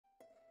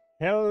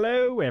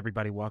Hello,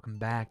 everybody. Welcome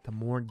back to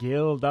more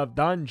Guild of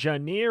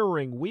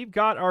Dungeoneering. We've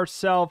got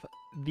ourselves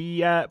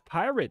the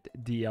Pirate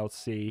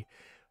DLC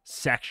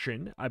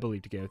section, I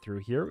believe, to go through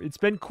here. It's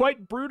been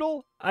quite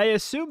brutal. I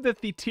assume that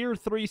the Tier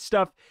 3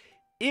 stuff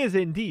is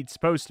indeed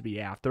supposed to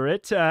be after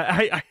it.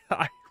 I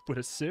would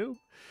assume.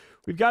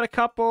 We've got a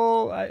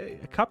couple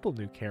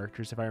new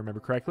characters, if I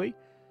remember correctly.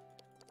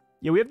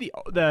 Yeah, we have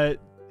the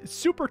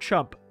Super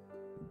Chump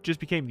just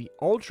became the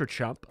Ultra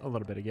Chump a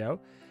little bit ago.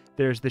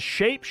 There's the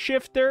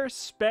Shapeshifter,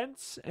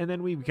 Spence, and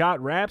then we've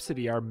got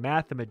Rhapsody, our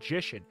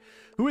Mathemagician,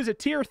 who is a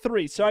Tier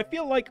 3. So I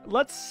feel like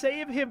let's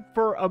save him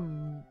for a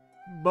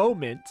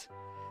moment,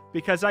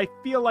 because I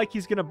feel like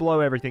he's going to blow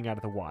everything out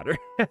of the water.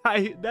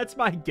 That's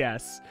my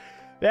guess.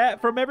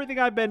 That from everything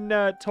I've been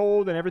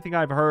told and everything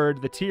I've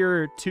heard, the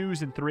Tier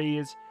 2s and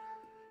 3s,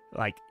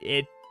 like,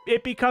 it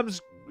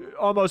becomes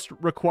almost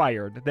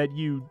required that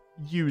you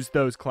use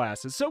those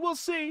classes. So we'll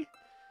see.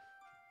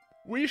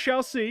 We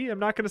shall see. I'm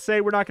not going to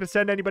say we're not going to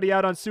send anybody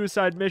out on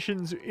suicide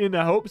missions in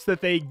the hopes that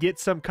they get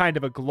some kind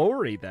of a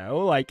glory,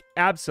 though. Like,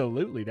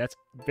 absolutely. That's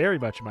very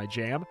much my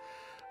jam.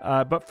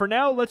 But for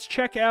now, let's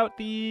check out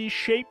the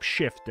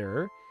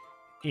Shapeshifter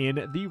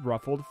in the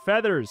Ruffled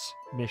Feathers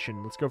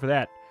mission. Let's go for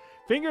that.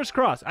 Fingers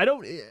crossed.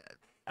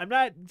 I'm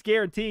not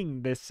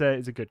guaranteeing this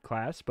is a good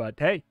class, but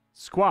hey,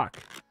 squawk.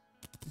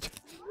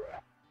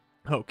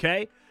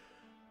 Okay.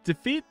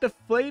 Defeat the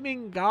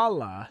Flaming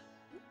Gala.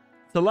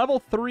 The level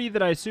 3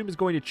 that I assume is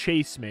going to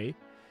chase me.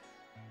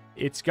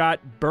 It's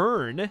got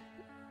Burn.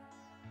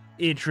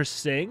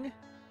 Interesting.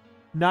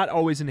 Not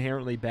always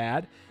inherently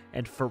bad.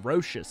 And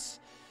Ferocious.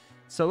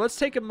 So let's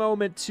take a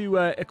moment to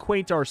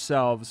acquaint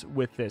ourselves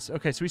with this.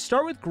 Okay, so we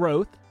start with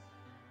Growth.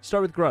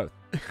 Start with Growth.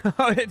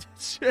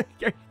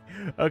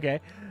 Okay.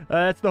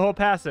 That's the whole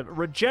passive.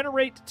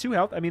 Regenerate 2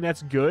 health. I mean,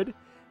 that's good.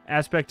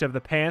 Aspect of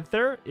the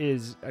Panther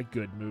is a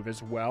good move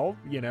as well.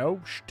 You know,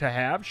 to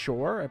have,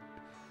 sure.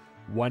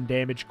 1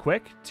 damage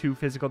quick, 2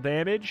 physical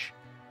damage.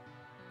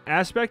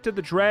 Aspect of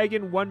the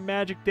Dragon, 1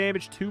 magic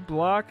damage, 2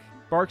 block.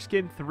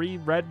 Barkskin, 3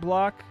 red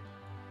block.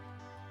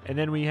 And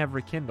then we have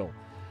Rekindle.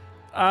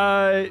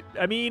 I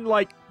mean,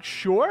 like,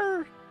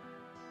 sure.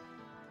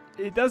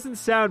 It doesn't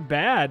sound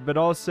bad, but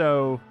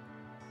also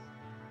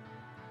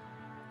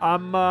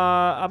I'm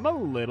a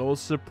little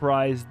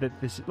surprised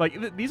that this,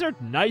 like, these are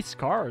nice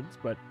cards,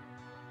 but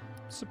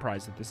I'm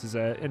surprised that this is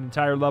an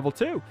entire level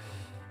 2.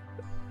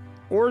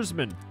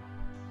 Oarsman.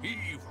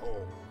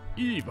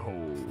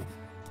 Evo.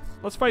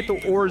 Let's fight the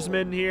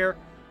Oarsman here.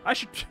 I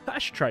should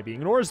try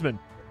being an Oarsman.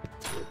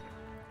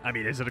 I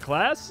mean, is it a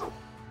class?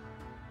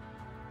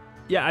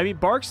 Yeah, I mean,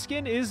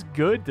 Barkskin is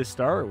good to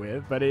start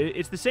with, but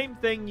it's the same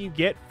thing you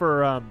get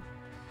for,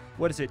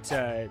 what is it,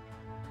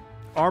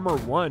 Armor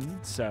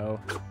 1,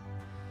 so.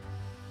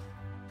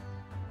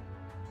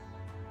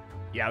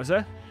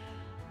 Yowza.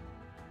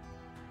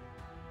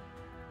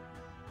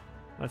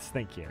 Let's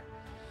think here.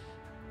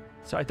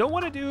 So I don't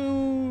want to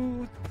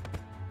do.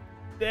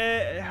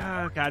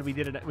 Oh god, we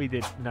did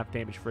enough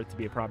damage for it to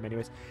be a problem,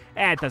 anyways.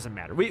 It doesn't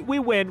matter. We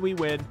win. We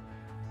win.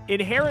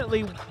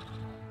 Inherently,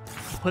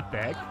 put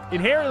back.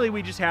 Inherently,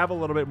 we just have a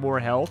little bit more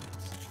health,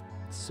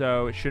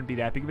 so it shouldn't be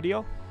that big of a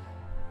deal.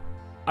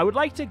 I would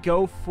like to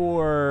go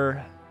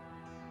for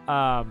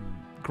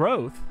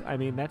Growth. I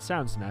mean, that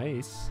sounds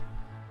nice.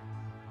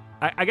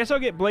 I guess I'll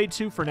get Blade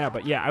 2 for now,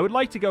 but yeah, I would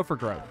like to go for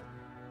Growth.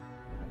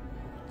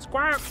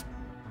 Squawk.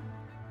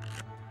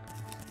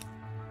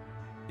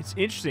 It's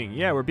interesting.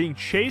 Yeah, we're being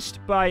chased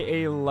by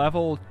a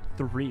level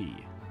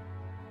 3.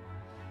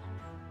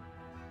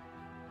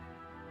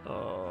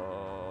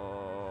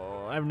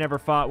 Oh, I've never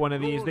fought one of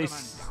these.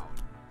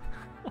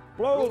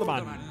 Blow the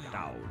man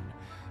down.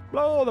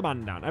 Blow the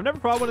man down. I've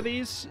never fought one of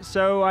these,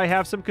 so I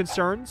have some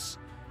concerns.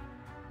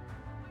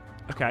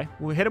 Okay,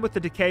 we'll hit him with the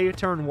Decay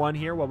turn 1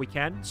 here while we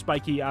can.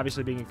 Spiky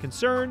obviously being a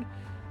concern.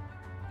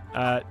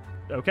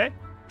 Okay,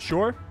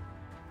 sure.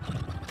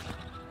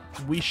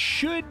 We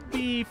should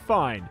be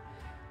fine.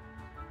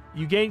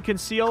 You gain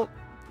Conceal.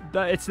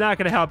 It's not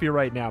going to help you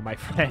right now, my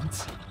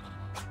friends.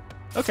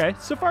 Okay,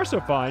 so far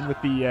so fine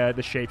with the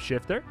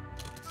Shapeshifter.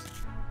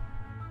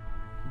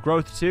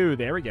 Growth 2,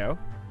 there we go.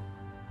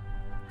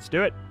 Let's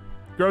do it.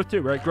 Growth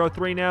 2, right? Growth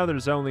 3 now.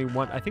 There's only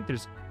one. I think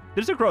there's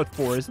a Growth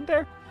 4, isn't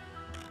there?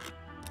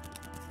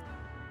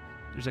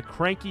 There's a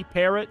Cranky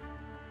Parrot.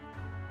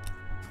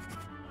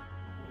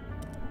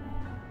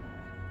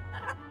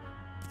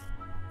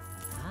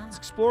 Let's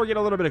explore, get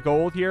a little bit of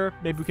gold here.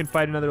 Maybe we can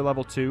fight another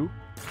level 2.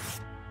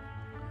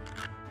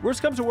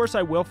 Worst comes to worst,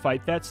 I will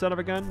fight that son of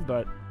a gun,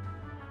 but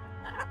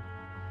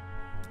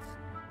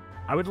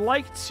I would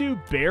like to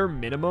bare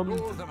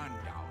minimum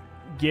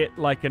get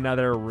like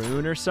another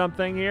rune or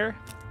something here.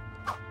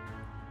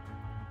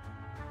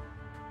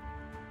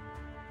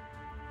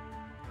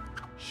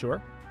 Sure.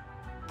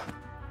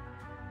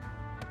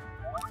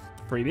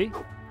 Freebie.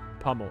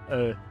 Pummel.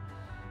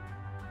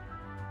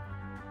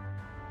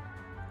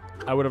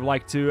 I would have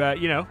liked to,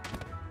 you know,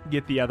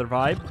 get the other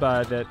vibe,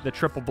 the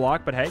triple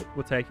block, but hey,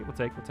 we'll take it. We'll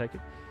take it.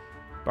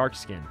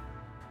 Barkskin.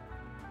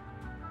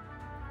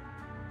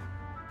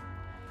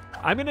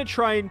 I'm going to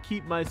try and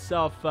keep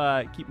myself,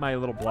 keep my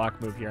little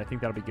block move here. I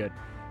think that'll be good.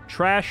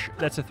 Trash,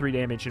 that's a 3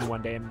 damage and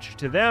 1 damage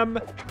to them.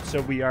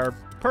 So we are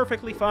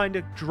perfectly fine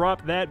to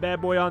drop that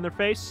bad boy on their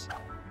face.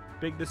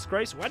 Big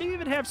disgrace. Why do you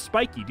even have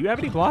Spiky? Do you have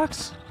any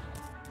blocks?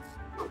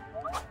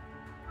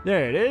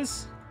 There it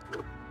is.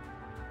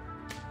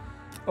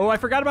 Oh, I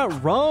forgot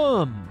about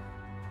Rum.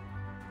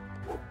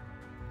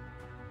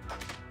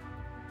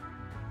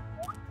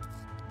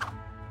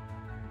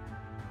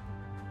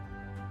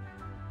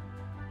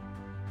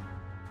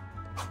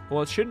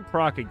 Well, it shouldn't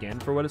proc again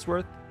for what it's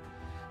worth.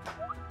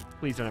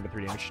 Please don't have a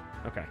 3 damage.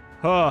 Okay.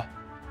 Huh.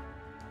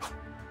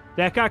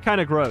 That got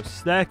kind of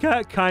gross. That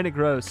got kind of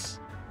gross.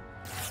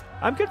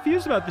 I'm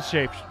confused about the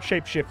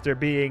Shapeshifter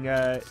being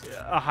a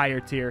higher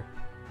tier.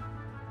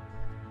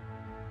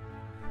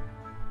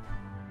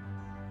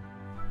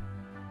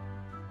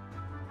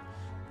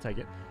 Take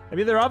it. I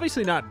mean, they're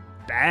obviously not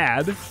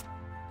bad.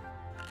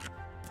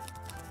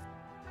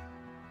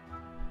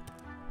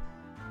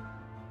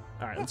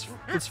 All right,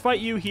 let's fight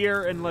you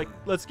here, and like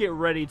let's get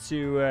ready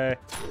to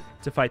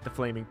fight the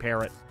flaming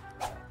parrot.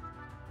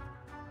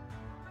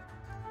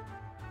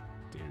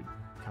 Dude,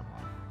 come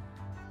on.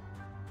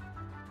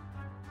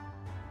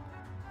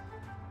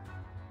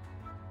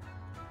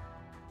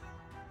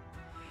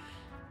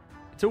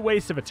 It's a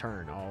waste of a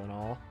turn, all in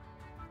all.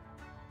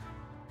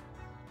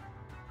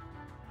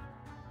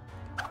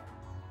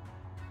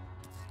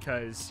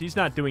 Because he's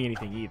not doing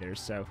anything either,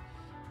 so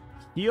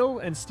heal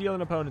and steal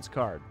an opponent's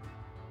card.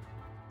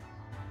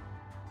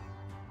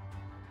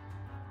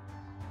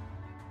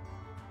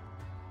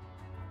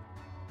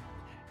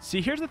 See,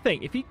 here's the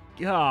thing. If he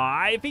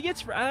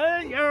gets,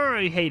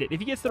 I hate it. If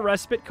he gets the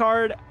respite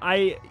card,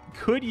 I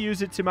could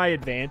use it to my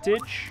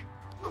advantage.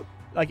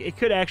 Like, it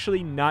could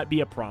actually not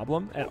be a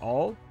problem at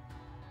all.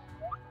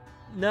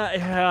 No,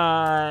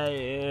 I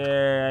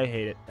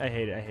hate it. I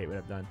hate it. I hate what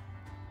I've done.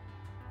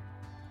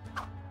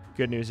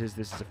 Good news is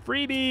this is a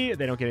freebie.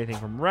 They don't get anything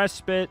from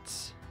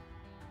respite.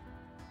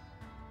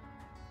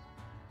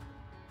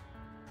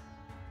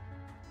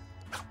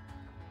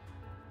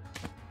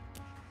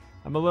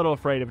 I'm a little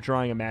afraid of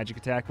drawing a magic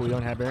attack, but we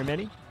don't have very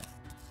many.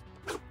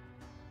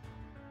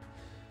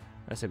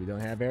 I said we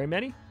don't have very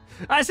many.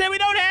 I said we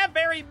don't have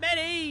very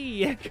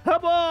many!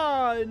 Come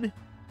on!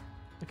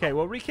 Okay,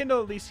 well,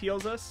 Rekindle at least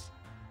heals us.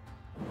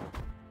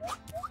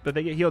 But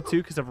they get healed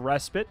too because of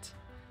respite.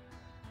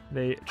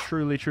 They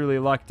truly, truly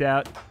lucked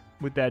out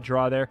with that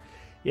draw there.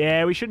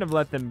 Yeah, we shouldn't have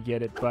let them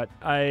get it, but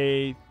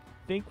I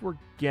think we're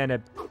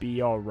gonna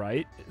be all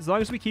right. As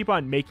long as we keep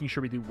on making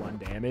sure we do 1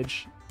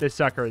 damage. This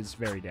sucker is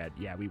very dead.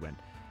 Yeah, we win.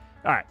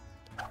 All right.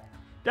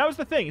 That was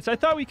the thing. So I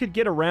thought we could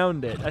get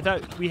around it. I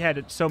thought we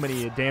had so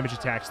many damage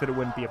attacks that it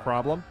wouldn't be a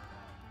problem.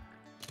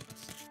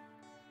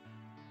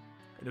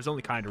 It was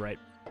only kind of right.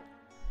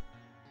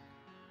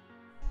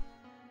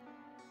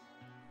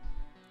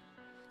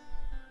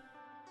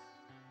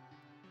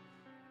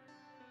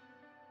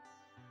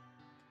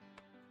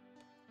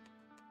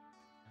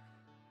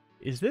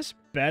 Is this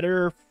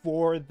better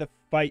for the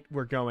fight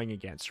we're going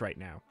against right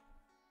now?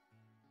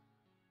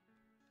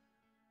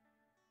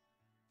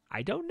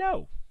 I don't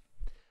know.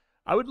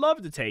 I would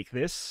love to take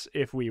this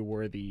if we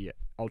were the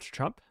Ultra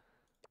Trump.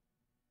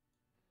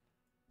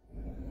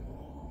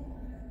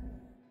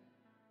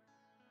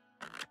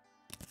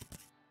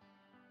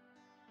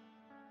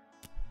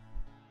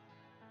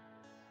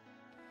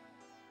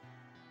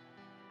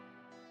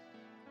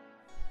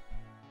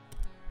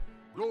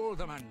 Roll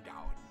the man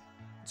down.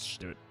 Let's just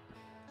do it.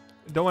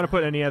 Don't want to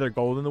put any other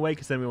gold in the way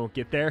because then we won't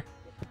get there.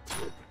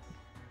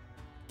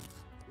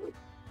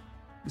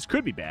 This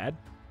could be bad.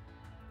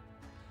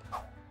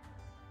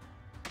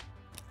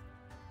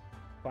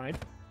 Fine.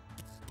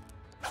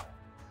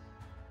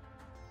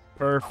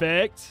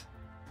 Perfect.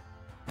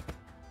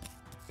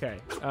 Okay.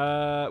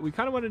 We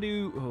kind of want to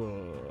do...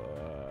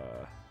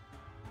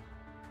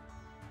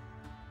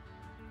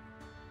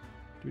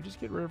 do we just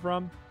get rid of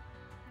Rum?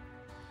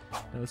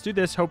 Now let's do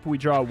this. Hope we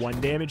draw a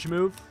 1 damage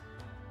move.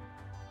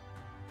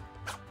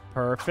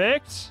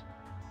 Perfect.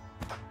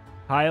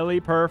 Highly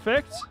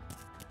perfect.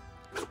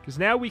 Because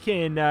now we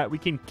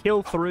can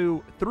kill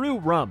through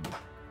Rum.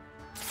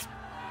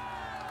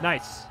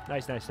 Nice.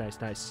 Nice, nice,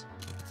 nice, nice.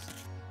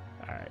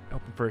 All right.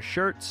 Open for a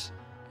shirt.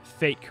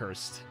 Fate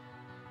Cursed.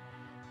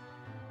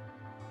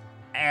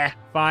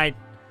 Fine.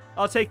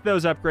 I'll take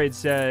those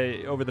upgrades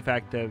over the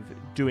fact of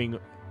doing,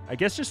 I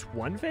guess, just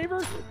 1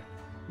 favor?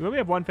 We only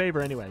have 1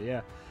 favor anyway,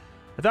 yeah.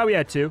 I thought we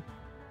had 2.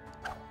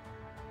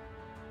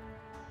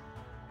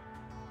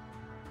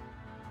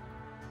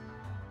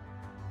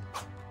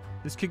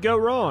 This could go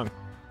wrong.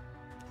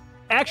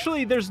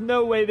 Actually, there's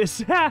no way this...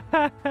 we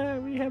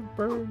have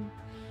Burn.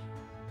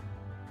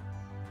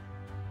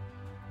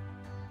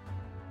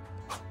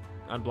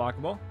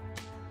 Unblockable.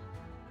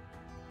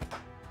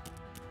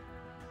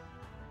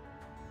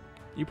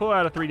 You pull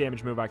out a 3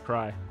 damage move, I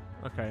cry.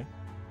 Okay.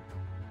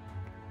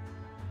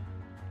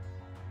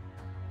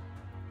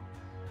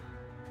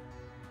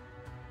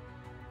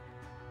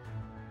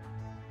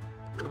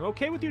 I'm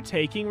okay with you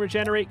taking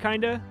Regenerate,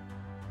 kinda.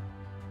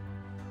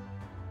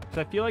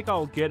 So I feel like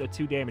I'll get a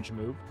 2 damage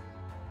move.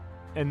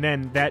 And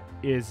then that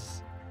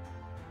is...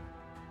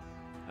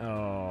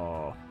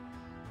 Oh.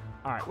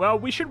 Alright, well,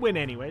 we should win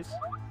anyways.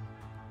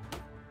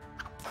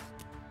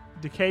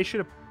 Decay should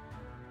have...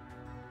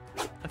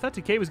 I thought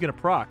Decay was going to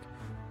proc.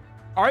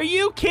 Are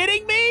you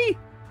kidding me?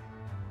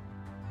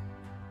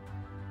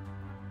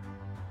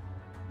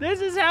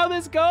 This is how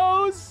this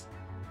goes?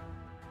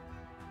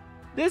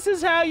 This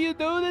is how you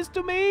do this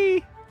to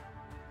me?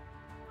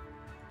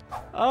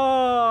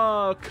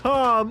 Oh,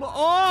 come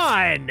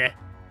on!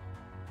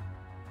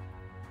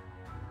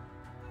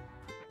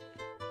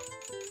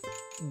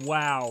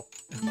 Wow.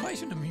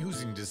 Quite an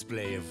amusing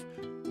display of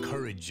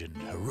courage and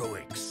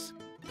heroics.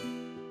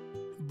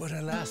 But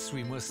alas,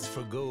 we must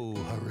forgo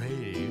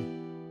hooray.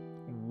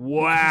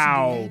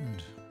 Wow. In the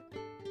end,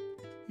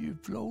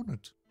 you've blown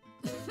it.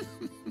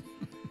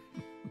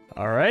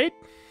 All right.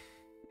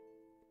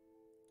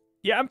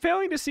 Yeah, I'm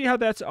failing to see how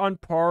that's on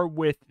par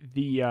with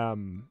the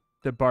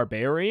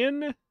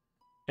Barbarian.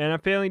 And I'm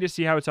failing to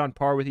see how it's on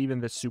par with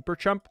even the Super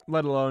Chump,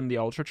 let alone the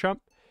Ultra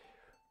Chump.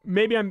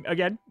 Maybe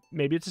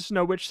maybe it's a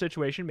Snow Witch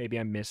situation. Maybe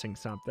I'm missing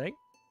something.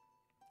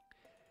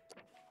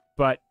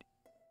 But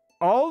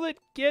all it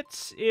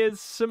gets is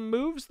some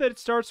moves that it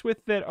starts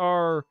with that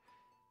are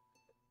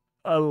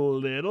a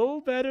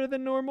little better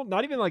than normal.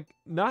 Not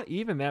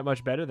even that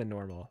much better than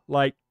normal.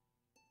 Like,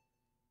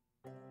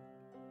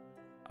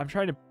 I'm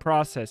trying to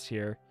process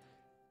here.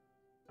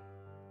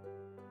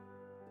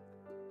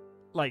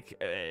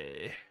 Like,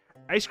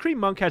 Ice Cream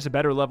Monk has a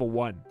better level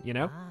 1, you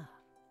know?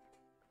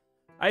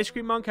 Ice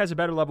Cream Monk has a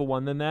better level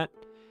 1 than that.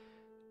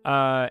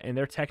 And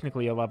they're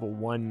technically a level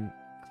 1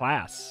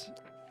 class.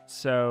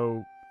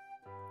 So,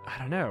 I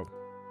don't know.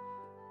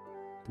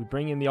 Do we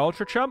bring in the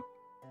Ultra Chump?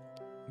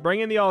 Bring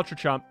in the Ultra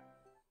Chump.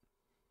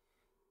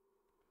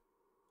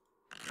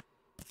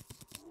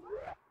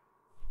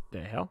 The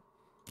hell?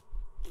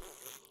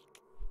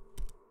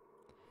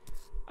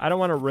 I don't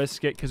want to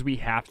risk it because we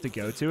have to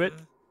go to it.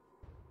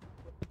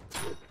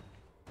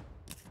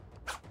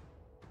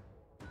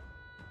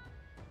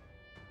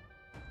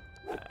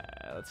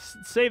 Let's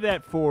save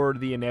that for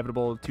the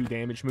inevitable 2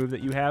 damage move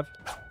that you have.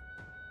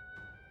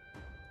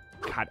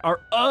 God, our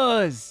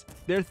Uzz!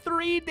 They're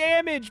 3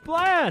 damage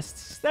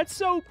blasts! That's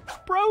so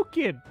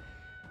broken!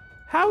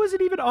 How is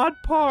it even on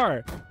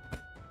par?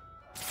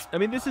 I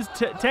mean, this is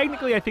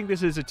technically, I think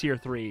this is a tier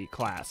 3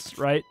 class,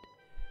 right?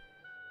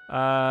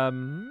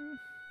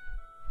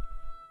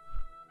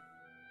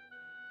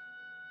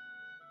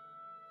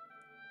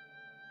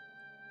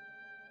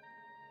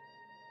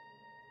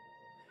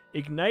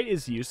 Ignite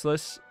is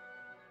useless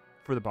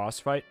for the boss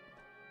fight.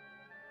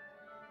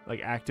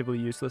 Like, actively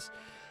useless.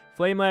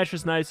 Flame Lash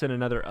is nice, and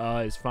another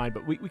is fine,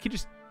 but we could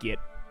just get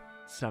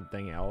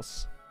something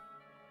else.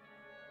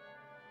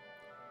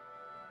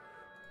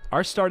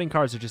 Our starting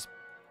cards are just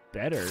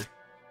better.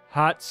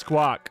 Hot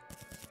Squawk.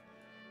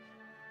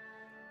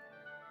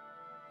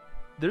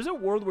 There's a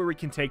world where we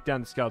can take down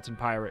the Skeleton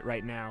Pirate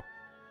right now.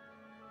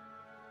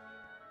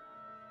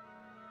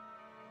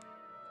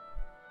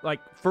 Like,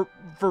 for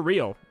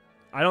real.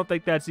 I don't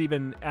think that's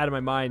even out of my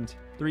mind.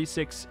 3,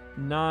 6,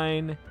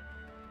 9,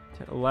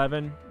 10,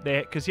 11.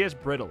 Because he has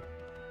Brittle.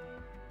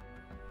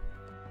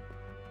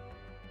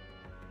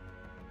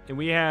 And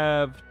we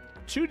have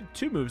two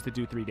moves that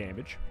do 3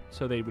 damage.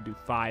 So they would do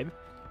 5.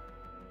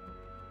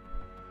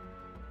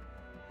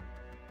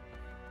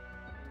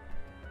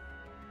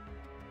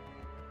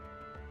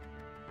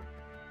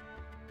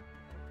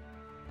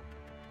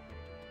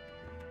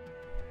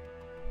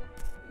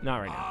 Not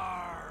right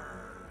now.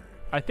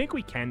 I think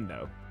we can,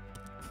 though.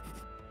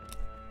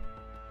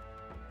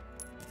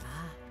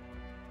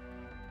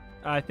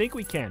 I think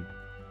we can.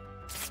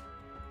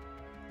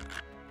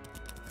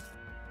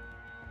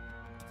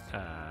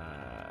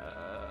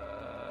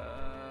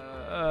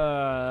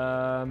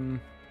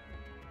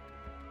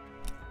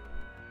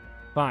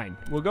 Fine.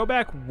 We'll go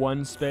back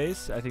 1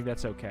 space. I think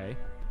that's okay.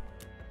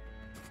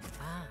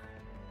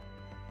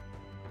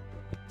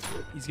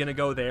 He's gonna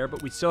go there,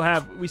 but we still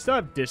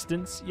have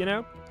distance, you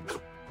know?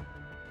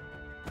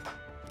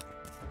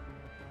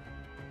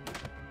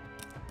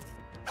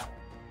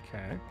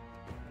 Okay.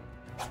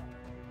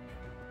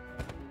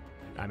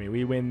 I mean,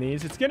 we win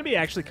these. It's gonna be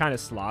actually kind of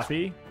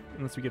sloppy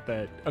unless we get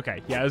the...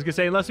 Okay, yeah, I was gonna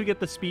say unless we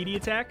get the speedy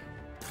attack.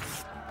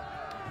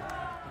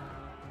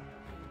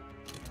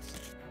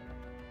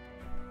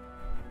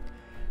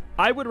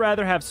 I would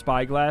rather have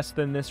Spyglass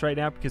than this right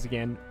now because,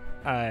 again,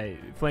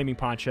 Flaming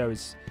Poncho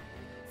is...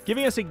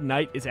 Giving us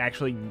Ignite is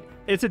actually...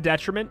 It's a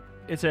detriment.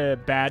 It's a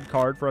bad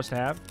card for us to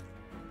have.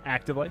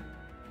 Actively.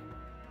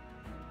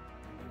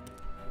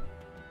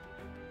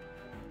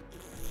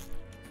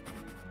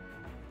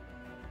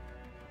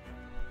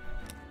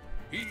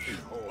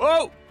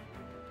 Oh!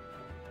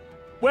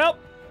 Well,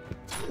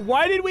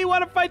 why did we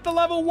want to fight the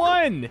level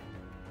 1?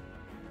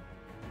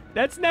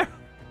 That's never...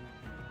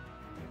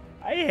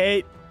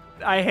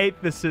 I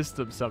hate the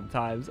system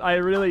sometimes. I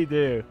really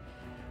do.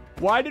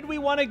 Why did we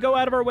want to go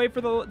out of our way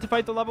to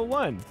fight the level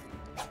 1?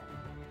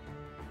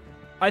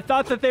 I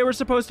thought that they were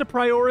supposed to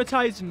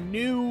prioritize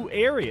new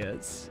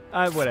areas.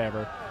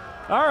 Whatever.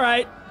 All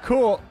right.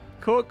 Cool.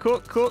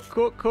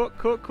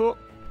 Cool.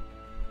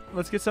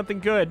 Let's get something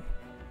good.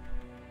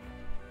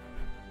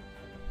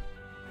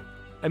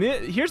 I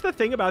mean, here's the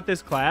thing about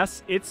this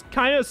class. It's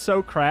kind of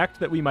so cracked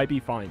that we might be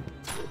fine.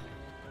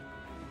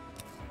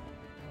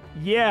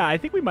 Yeah, I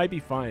think we might be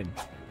fine.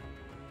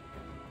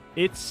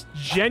 It's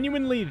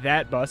genuinely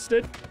that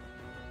busted.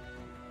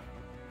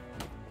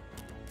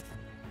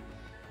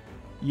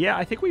 Yeah,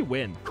 I think we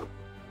win.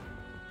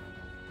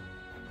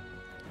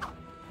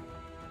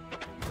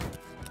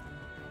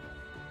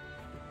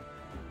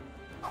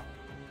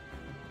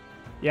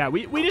 Yeah,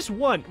 we just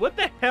won. What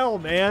the hell,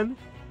 man?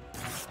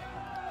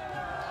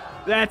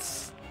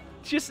 That's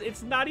just,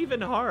 it's not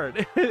even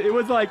hard. It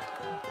was like,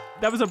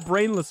 that was a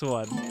brainless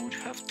one. Who'd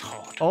have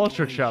thought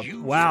Ultra Chub.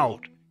 Wow.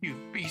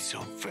 You'd be so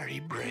very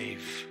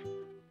brave.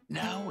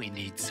 Now we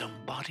need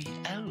somebody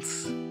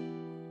else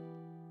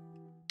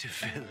to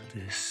fill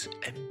this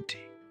empty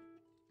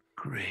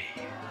grave.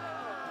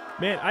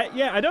 Man,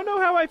 I don't know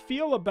how I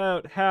feel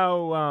about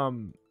how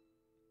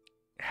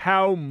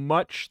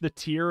much the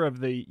tier of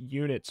the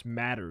units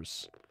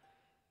matters.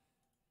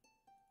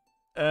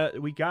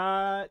 We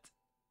got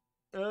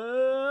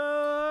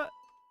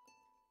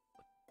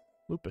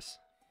Lupus.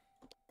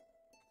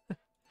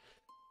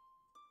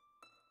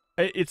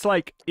 It's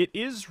like, it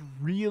is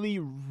really,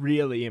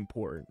 really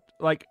important.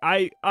 Like,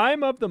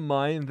 I'm of the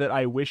mind that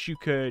I wish you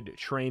could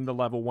train the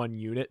level 1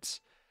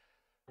 units.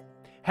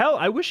 Hell,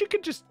 I wish you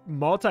could just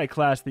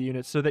multi-class the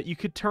units so that you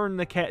could turn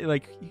the cat,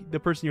 like,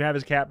 the person you have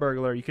as cat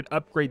burglar, you could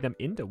upgrade them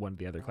into one of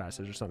the other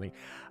classes or something.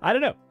 I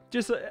don't know.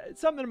 Just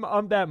something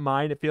on that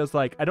mind. It feels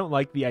like, I don't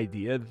like the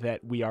idea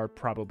that we are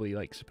probably,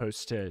 like,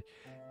 supposed to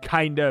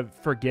kind of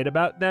forget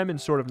about them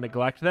and sort of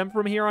neglect them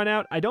from here on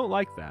out. I don't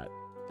like that.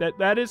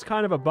 That is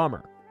kind of a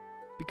bummer.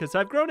 Because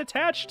I've grown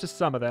attached to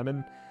some of them,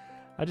 and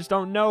I just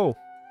don't know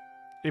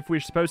if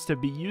we're supposed to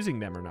be using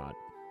them or not.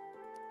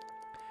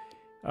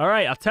 All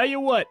right, I'll tell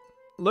you what,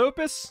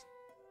 Lupus,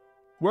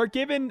 we're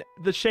giving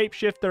the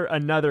Shapeshifter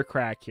another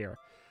crack here.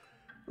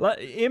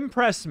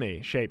 Impress me,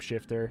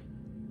 Shapeshifter.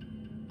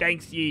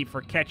 Thanks ye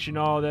for catching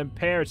all them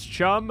pears,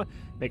 chum.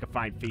 Make a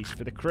fine feast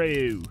for the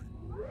crew.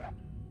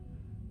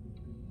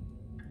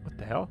 What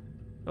the hell?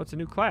 Oh, it's a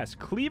new class.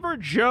 Cleaver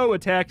Joe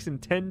attacks in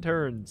 10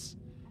 turns.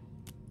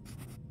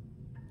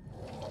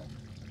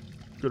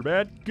 Good or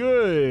bad?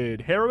 Good.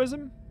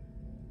 Heroism?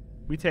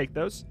 We take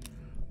those.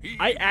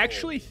 I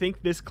actually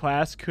think this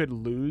class could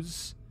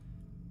lose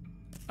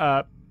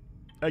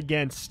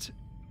against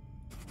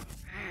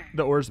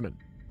the Oarsman.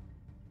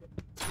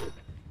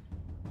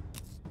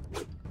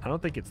 I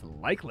don't think it's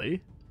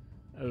likely.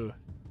 Oh.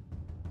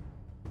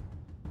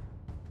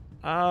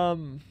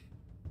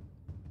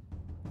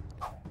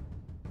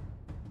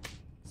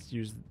 Let's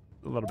use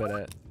a little bit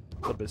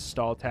of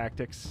stall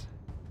tactics.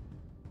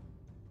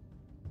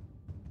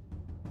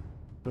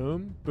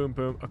 Boom, boom,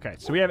 boom. Okay,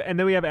 so we have, and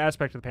then we have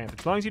Aspect of the Panther.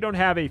 As long as you don't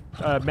have a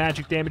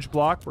magic damage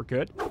block, we're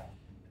good.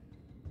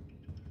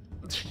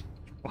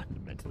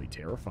 Fundamentally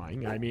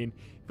terrifying. I mean,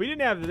 if we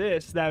didn't have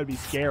this, that would be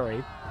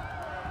scary.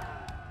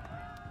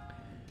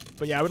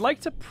 But yeah, I would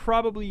like to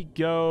probably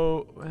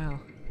go, well,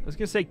 I was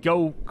gonna say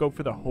go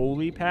for the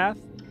holy path,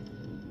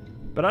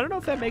 but I don't know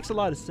if that makes a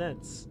lot of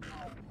sense.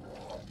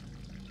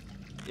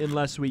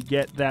 Unless we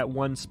get that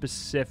one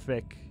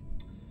specific...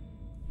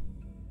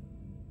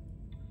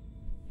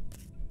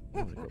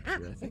 I'm gonna go up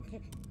here, I think.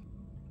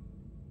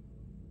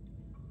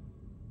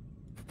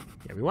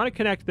 Yeah, we want to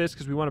connect this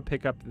because we want to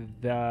pick up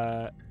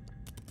the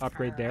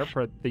upgrade there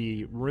for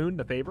the rune,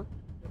 the favor.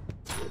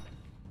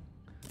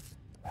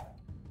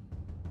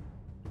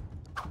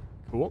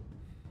 Cool.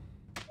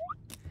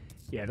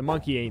 Yeah, the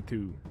monkey ain't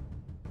too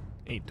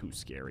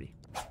scary.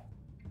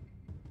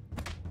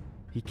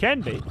 He can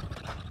be,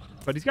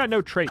 but he's got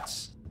no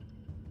traits.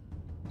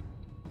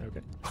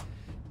 Okay.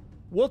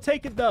 We'll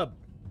take a dub.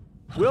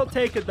 We'll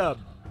take a dub.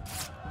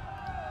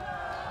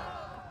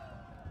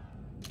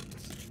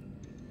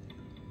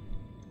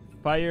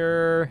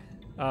 Fire,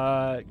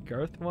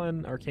 Garth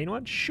one, Arcane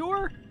one?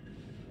 Sure.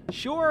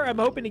 Sure, I'm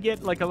hoping to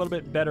get, like, a little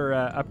bit better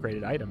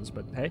upgraded items,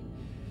 but hey.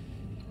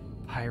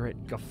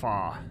 Pirate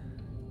Guffaw.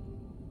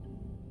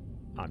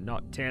 I'm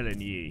not telling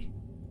ye.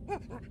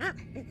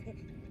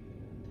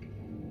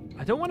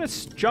 I don't want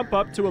to jump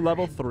up to a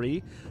level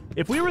 3.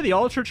 If we were the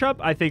Ultra Chump,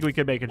 I think we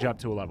could make a jump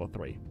to a level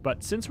 3.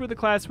 But since we're the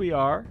class we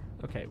are...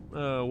 Okay,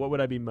 what would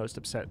I be most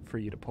upset for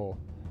you to pull?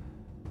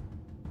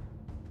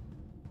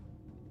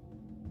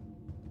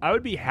 I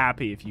would be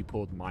happy if you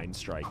pulled Mind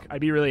Strike.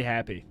 I'd be really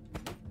happy.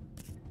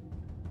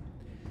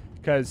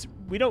 Because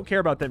we don't care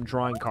about them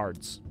drawing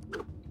cards.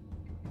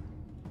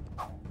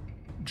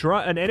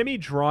 An enemy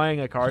drawing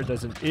a card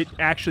doesn't... It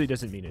actually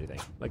doesn't mean anything.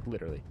 Like,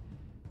 literally.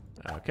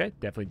 Okay,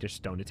 definitely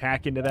just don't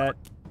attack into that.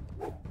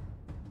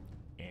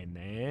 And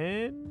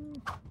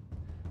then...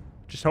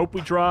 Just hope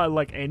we draw,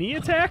 like, any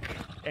attack?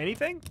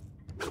 Anything?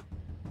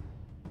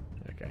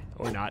 Okay,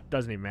 or not.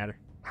 Doesn't even matter.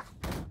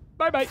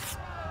 Bye-bye.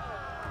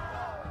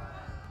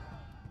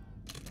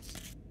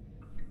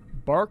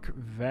 Bark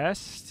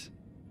Vest.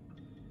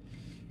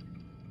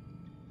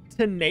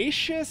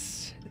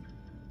 Tenacious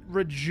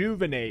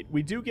Rejuvenate.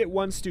 We do get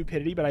 1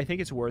 stupidity, but I think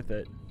it's worth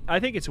it. I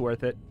think it's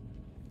worth it.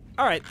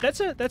 All right, that's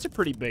a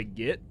pretty big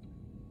get.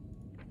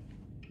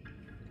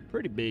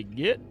 Pretty big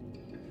get.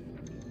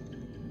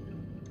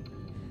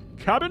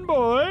 Cabin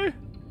boy.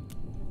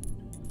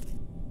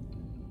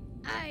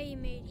 Aye,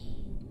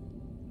 matey.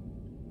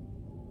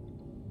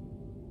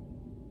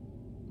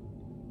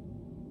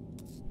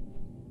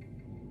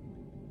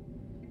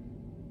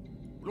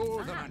 Blow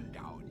the man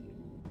down.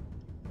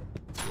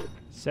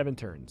 7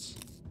 turns.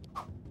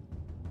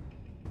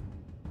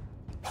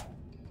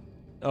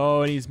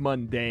 Oh, and he's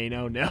mundane.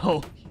 Oh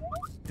no.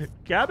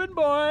 Cabin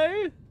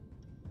boy.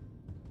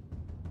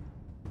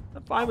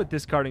 I'm fine with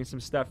discarding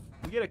some stuff.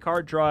 We get a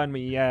card draw and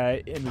we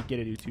get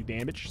to do 2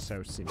 damage,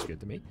 so seems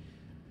good to me.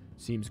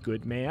 Seems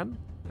good, man.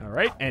 All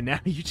right, and now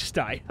you just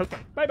die. Okay,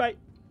 bye-bye.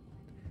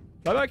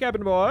 Bye-bye,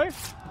 cabin boy.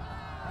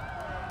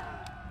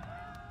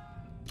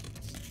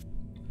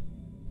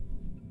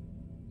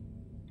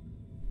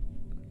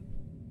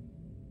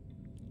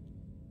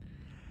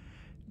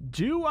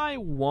 Do I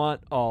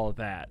want all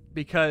that?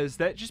 Because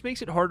that just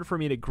makes it harder for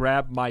me to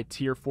grab my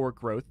tier 4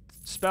 growth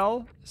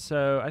spell,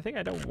 so I think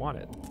I don't want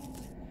it.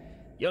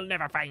 You'll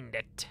never find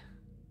it.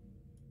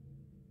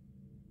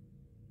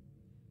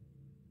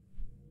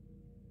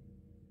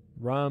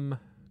 Rum,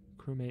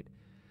 crewmate.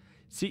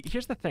 See,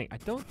 here's the thing. I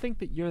don't think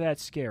that you're that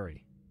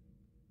scary.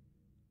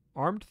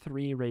 Armed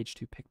 3, rage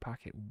 2,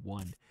 pickpocket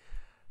 1.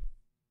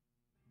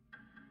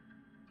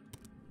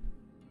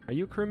 Are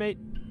you a crewmate?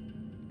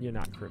 You're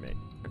not crewmate.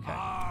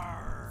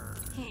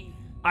 Okay.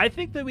 I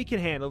think that we can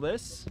handle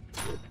this.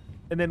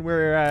 And then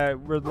we're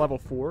level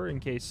 4 in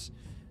case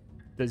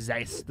the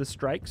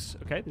strikes.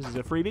 Okay, this is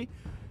a freebie.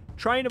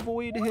 Try and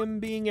avoid him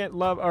being at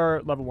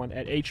level 1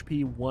 at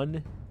HP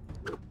 1.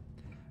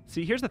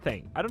 See, here's the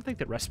thing. I don't think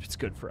that respite's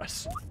good for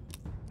us.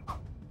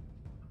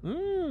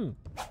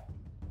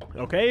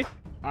 Okay,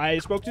 I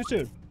spoke too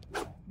soon.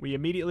 We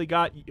immediately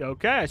got...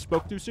 Okay, I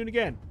spoke too soon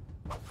again.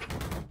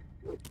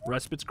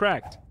 Respite's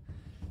cracked.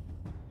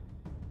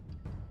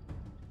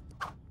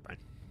 Fine.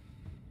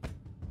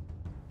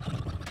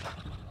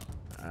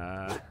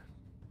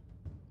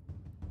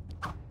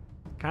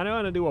 Kind of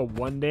want to do a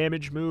 1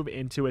 damage move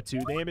into a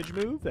 2 damage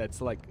move. That's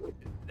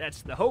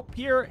the hope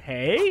here.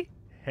 Hey.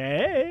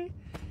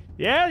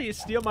 Yeah, you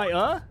steal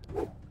my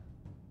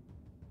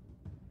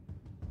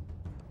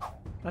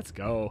Let's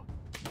go.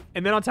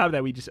 And then on top of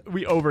that, we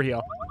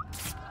overheal.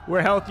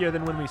 We're healthier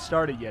than when we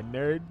started, you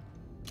nerd.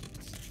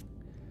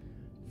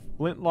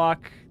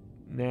 Flintlock,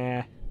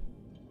 nah.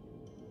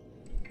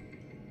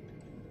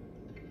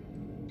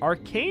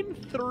 Arcane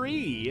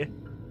 3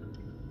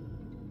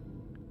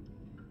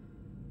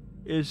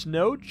 is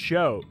no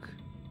joke.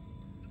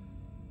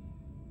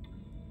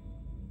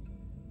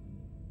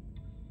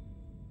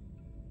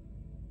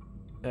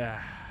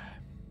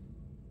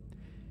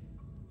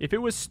 If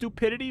it was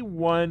stupidity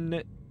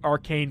 1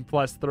 arcane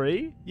plus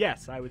 3,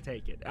 yes, I would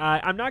take it.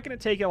 I'm not going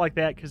to take it like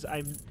that because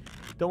I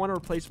don't want to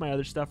replace my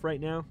other stuff right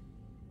now.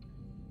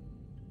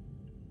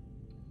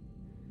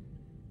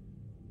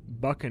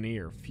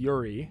 Buccaneer,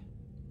 Fury.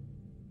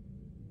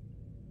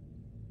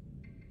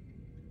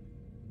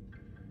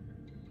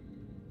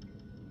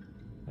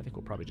 I think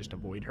we'll probably just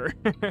avoid her.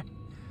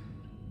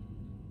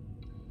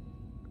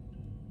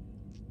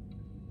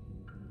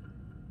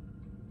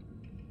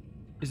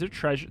 Is there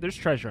treasure? There's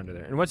treasure under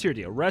there. And what's your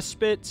deal?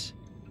 Respite.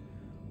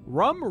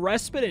 Rum,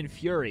 Respite, and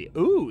Fury.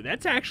 Ooh,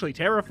 that's actually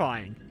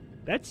terrifying.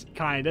 That's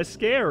kind of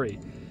scary.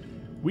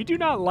 We do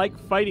not like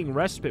fighting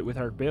Respite with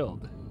our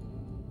build.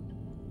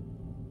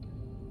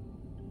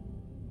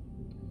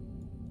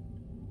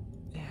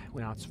 Yeah,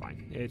 well, it's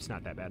fine. It's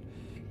not that bad.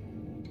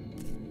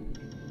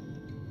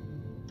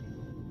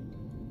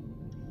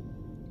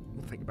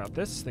 We'll think about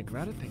this. Think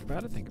about it. Think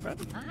about it. Think about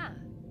it. Ah.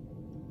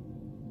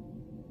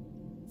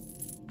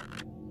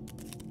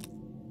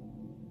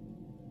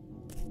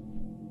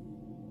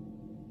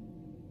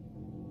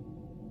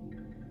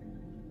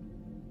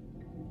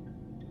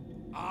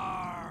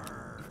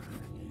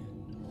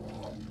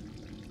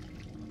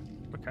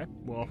 Okay,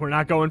 well, we're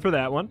not going for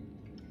that one.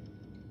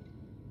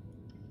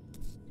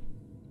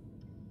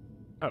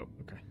 Oh,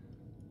 okay.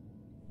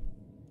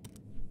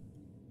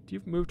 Do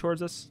you move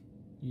towards us?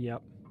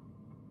 Yep.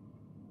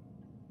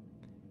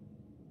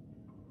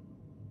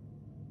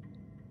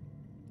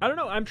 I don't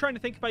know. I'm trying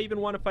to think if I even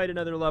want to fight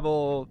another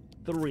level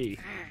 3.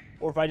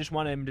 Or if I just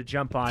want him to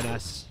jump on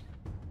us.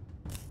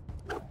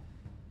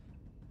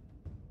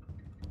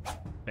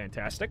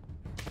 Fantastic.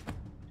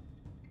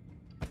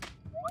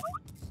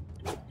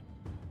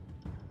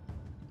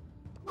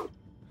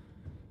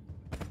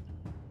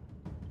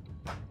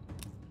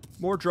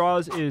 More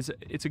draws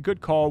it's a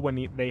good call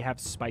when they have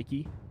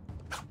spiky.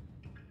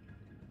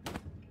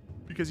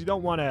 Because you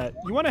don't want to...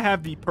 You want to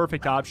have the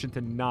perfect option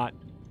to not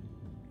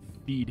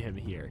feed him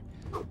here.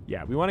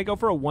 Yeah, we want to go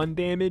for a 1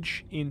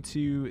 damage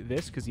into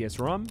this because he has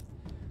rum.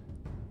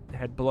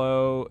 Head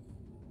blow.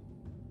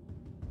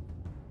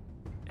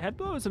 Head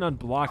blow isn't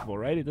unblockable,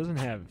 right? It doesn't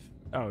have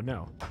Oh,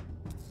 no.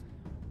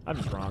 I'm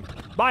just wrong.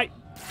 Bye!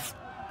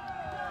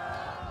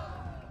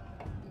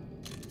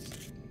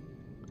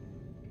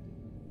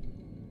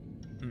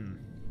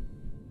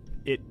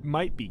 It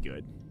might be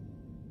good.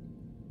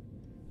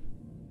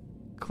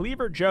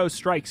 Cleaver Joe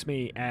strikes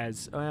me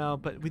as, well,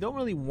 but we don't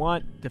really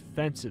want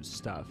defensive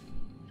stuff.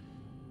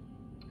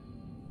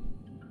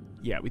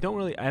 Yeah, we don't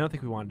really, I don't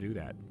think we want to do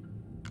that.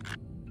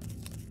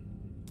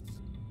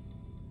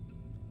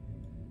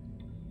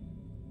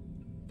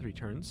 Three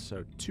turns,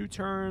 so 2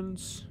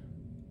 turns.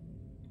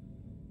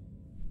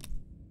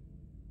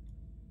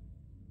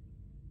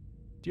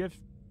 Do you have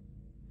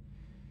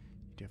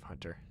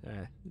Hunter?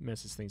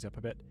 Messes things up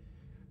a bit.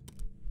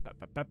 I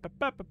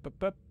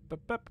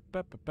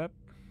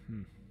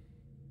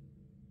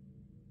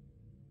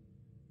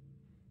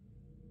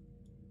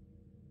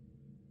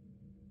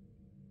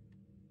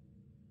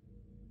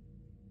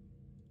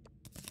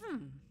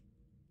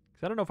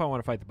don't know if I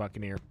want to fight the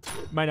Buccaneer.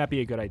 Might not be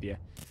a good idea.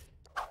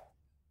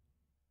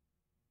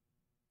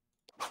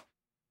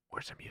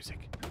 Where's the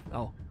music?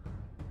 Oh.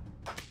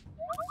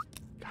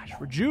 Gosh,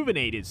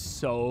 Rejuvenate is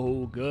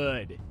so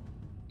good.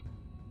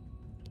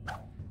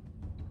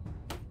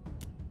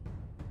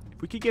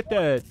 If we could get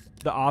the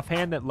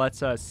offhand that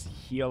lets us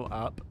heal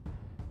up.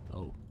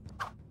 Oh.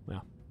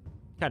 Well,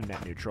 kind of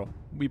net neutral.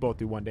 We both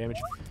do 1 damage.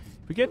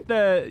 If we get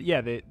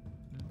the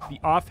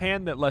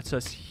offhand that lets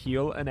us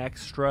heal an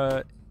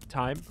extra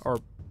time, or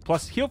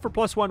heal for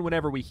 +1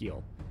 whenever we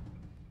heal.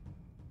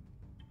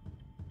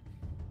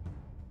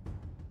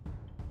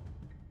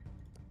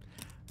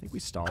 I think we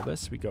stall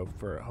this. We go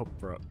for hope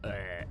for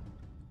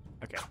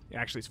okay.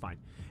 Actually, it's fine.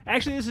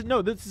 Actually,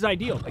 this is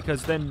ideal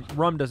because then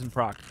Rum doesn't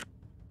proc.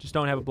 Just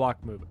don't have a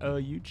block move. Oh,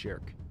 you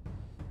jerk.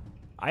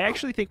 I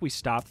actually think we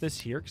stop this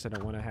here because I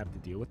don't want to have to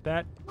deal with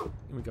that.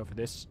 And we go for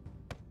this.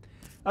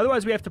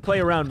 Otherwise, we have to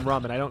play around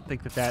Rum, and I don't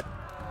think that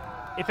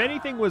if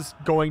anything was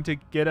going to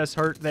get us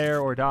hurt there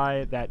or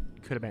die, that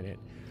could have been it.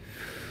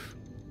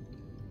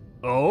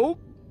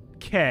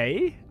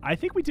 Okay. I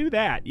think we do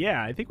that.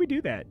 Yeah, I think we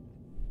do that.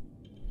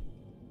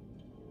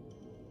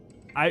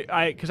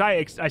 Because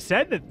I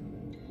said that,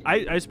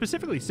 I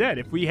specifically said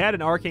if we had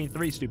an Arcane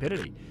 3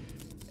 Stupidity.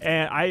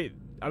 And I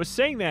was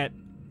saying that,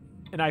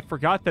 and I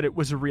forgot that it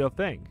was a real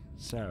thing.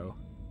 So.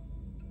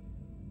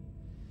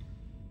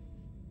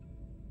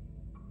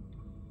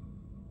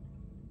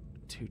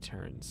 Two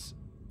turns.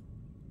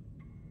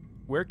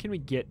 Where can we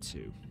get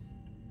to?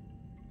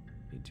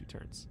 In 2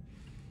 turns.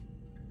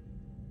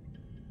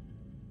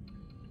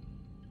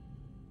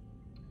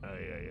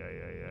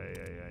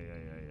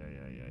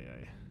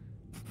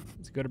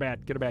 It's good or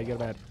bad? Good or bad? Good or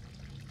bad?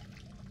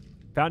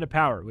 Found a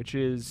power, which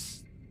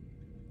is...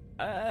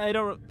 I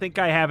don't think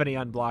I have any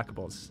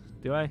unblockables.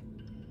 Do I?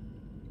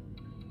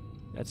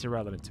 That's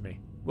irrelevant to me.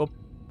 Well,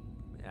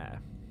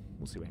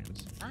 we'll see what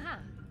happens. Ah.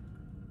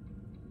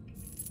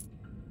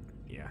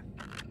 Yeah.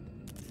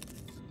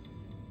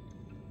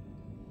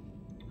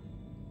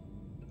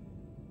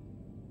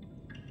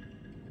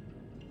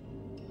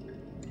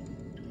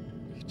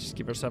 Just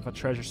give ourselves a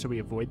treasure so we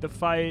avoid the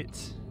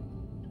fight.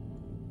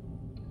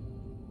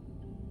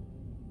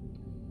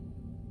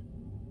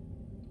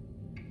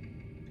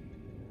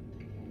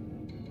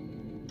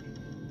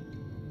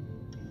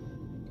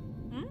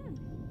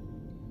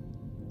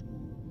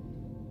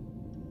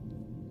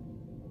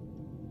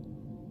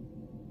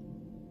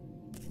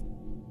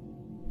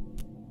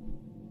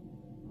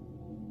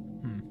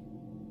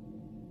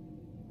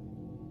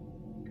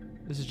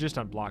 This is just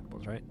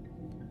unblockables, right?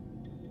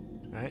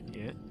 Right,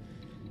 yeah.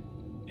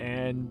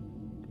 And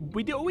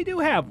we do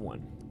have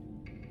one.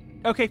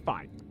 Okay,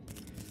 fine.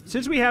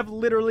 Since we have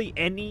literally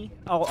any,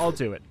 I'll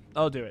do it.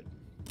 I'll do it.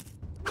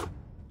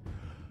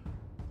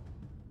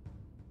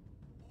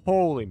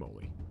 Holy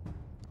moly.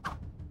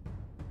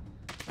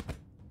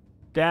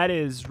 That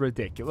is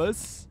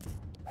ridiculous.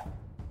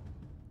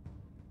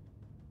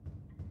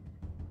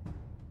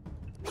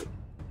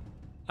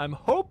 I'm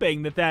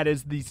hoping that that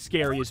is the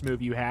scariest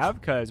move you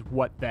have, because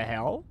what the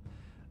hell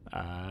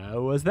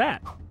was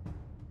that?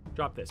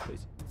 Drop this,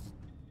 please.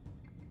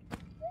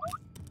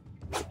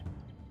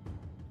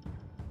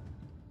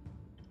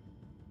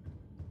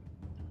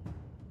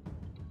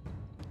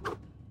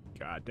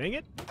 God dang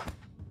it.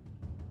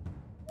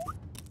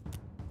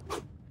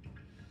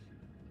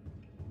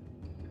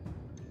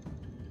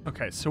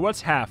 Okay, so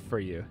what's half for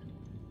you?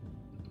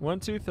 1,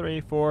 2,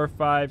 3, 4,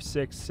 5,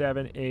 6,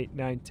 7, 8,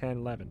 9, 10,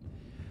 11.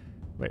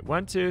 Wait,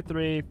 1, 2,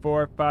 3,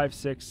 4, 5,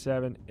 6,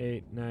 7,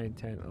 8, 9,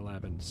 10,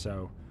 11.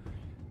 So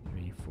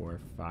 3, 4,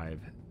 5,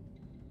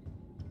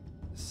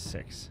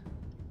 6.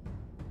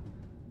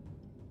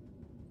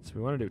 So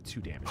we want to do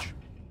 2 damage.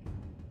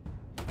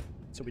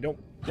 So we don't,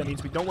 that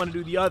means we don't want to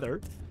do the other.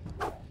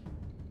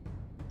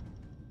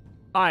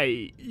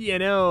 You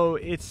know,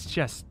 it's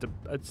just,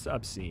 it's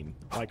obscene.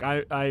 Like,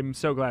 I'm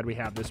so glad we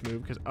have this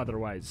move, because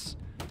otherwise,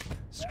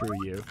 screw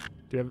you.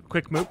 Do you have a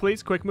quick move,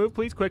 please? Quick move,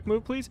 please? Quick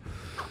move, please?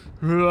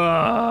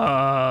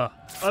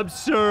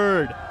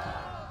 Absurd.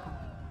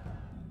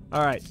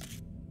 All right.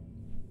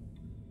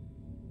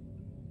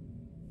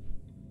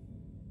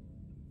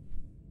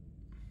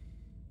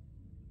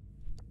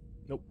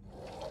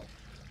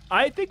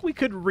 I think we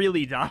could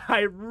really die. I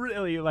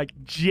really, like,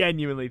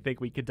 genuinely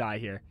think we could die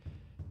here.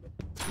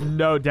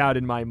 No doubt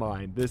in my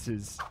mind. This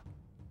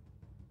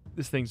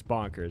thing's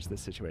bonkers,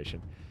 this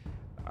situation.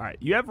 Alright,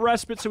 you have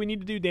respite, so we need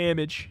to do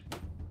damage.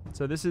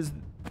 So this is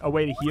a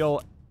way to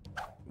heal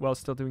while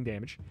still doing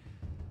damage.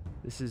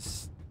 This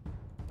is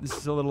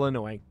a little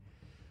annoying.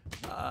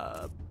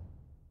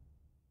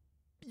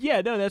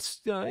 Yeah, no,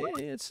 that's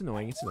it's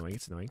annoying.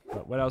 It's annoying.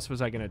 But what else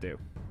was I gonna do?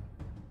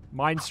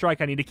 Mind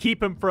Strike. I need to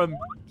keep him from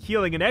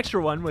healing an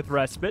extra one with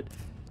respite.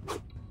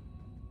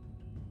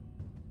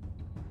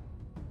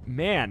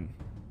 Man.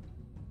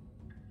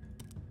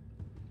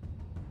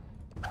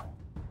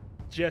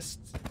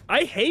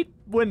 I hate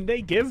when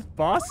they give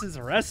bosses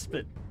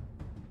respite.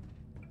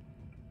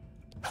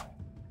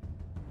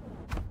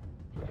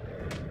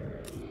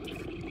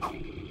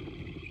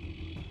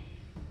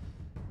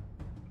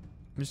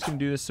 I'm just going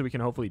to do this so we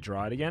can hopefully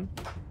draw it again.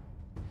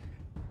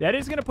 That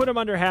is going to put him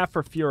under half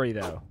for Fury,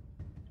 though.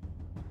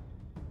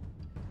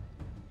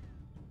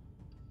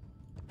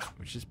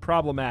 Which is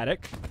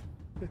problematic.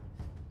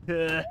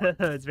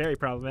 It's very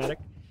problematic.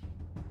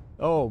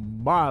 Oh,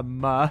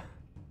 mama.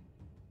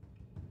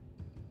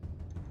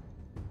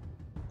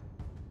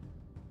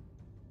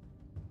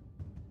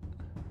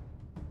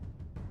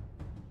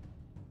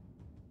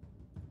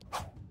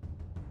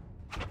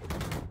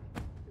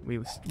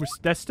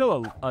 That's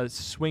still a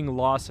swing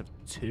loss of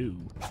 2,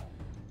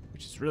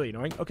 which is really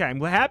annoying. Okay,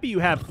 I'm happy you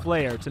have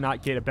Flare to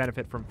not get a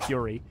benefit from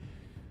Fury,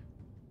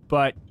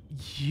 but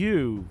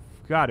you've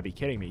got to be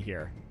kidding me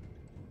here.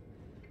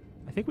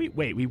 I think we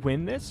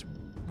win this?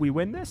 We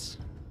win this?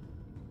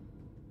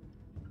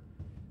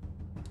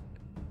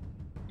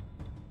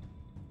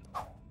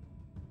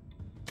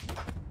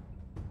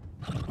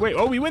 Wait,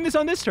 oh, we win this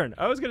on this turn.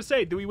 I was going to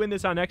say, do we win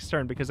this on next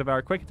turn because of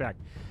our quick attack?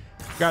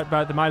 Forgot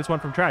about the -1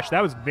 from trash.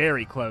 That was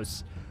very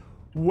close.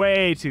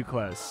 Way too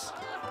close.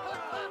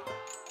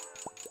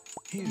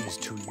 Here's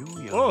to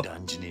you, young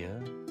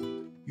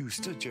Dungeoneer. You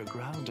stood your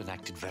ground and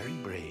acted very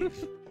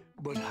brave.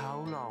 But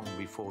how long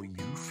before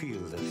you feel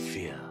the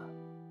fear?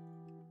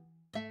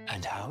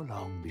 And how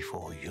long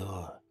before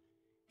you're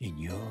in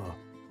your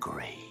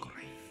grave?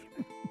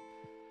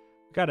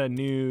 Got a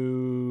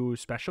new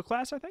special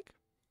class, I think.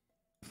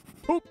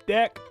 Poop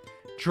deck.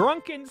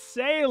 Drunken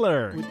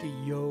Sailor. With the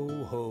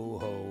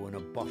yo-ho-ho and a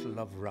bottle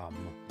of rum,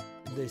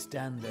 they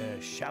stand there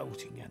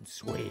shouting and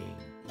swaying.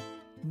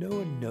 No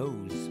one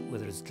knows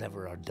whether it's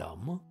clever or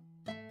dumb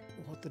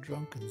what the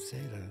drunken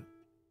sailor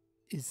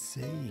is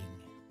saying.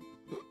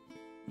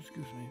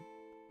 Excuse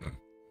me.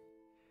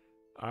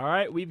 All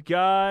right, we've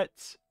got...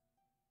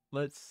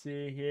 Let's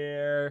see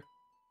here.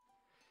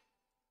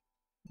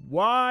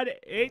 WAD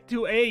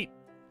 828.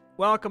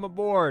 Welcome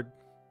aboard.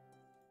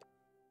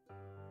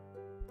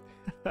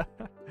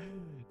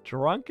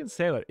 Drunken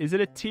Sailor. Is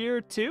it a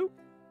tier 2?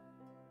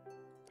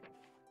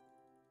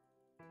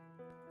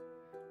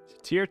 It's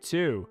a tier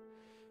 2.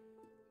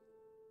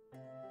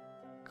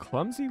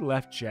 Clumsy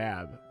left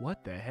jab.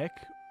 What the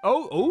heck?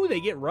 Oh, they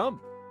get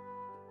rum.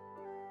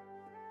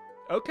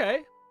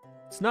 Okay.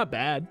 It's not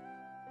bad.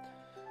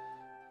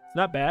 It's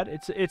not bad.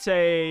 It's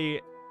a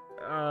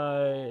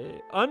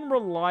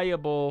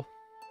unreliable.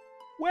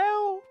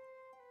 Well,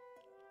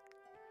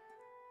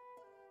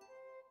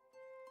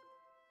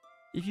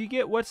 if you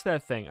get, what's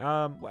that thing?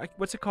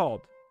 What's it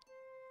called?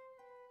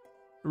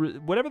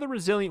 Whatever the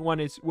resilient one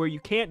is, where you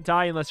can't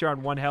die unless you're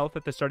on 1 health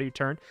at the start of your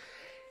turn.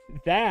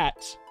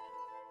 That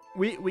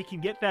we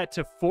can get that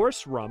to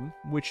force rum,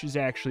 which is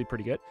actually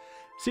pretty good.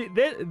 See,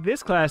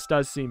 this class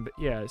does seem,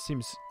 yeah, it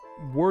seems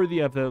worthy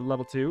of the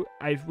level 2.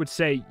 I would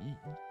say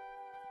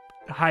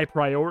high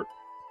priority.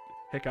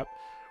 Hiccup.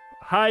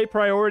 High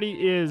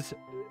priority is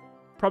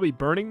probably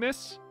burning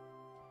this.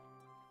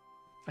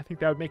 I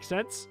think that would make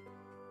sense.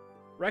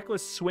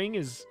 Reckless Swing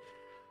is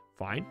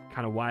fine.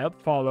 Kind of wild.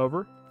 Fall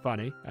over.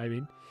 Funny. I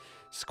mean,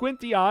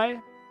 Squinty Eye.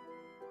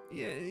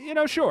 You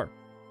know, sure.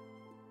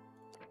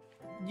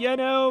 You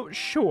know,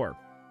 sure.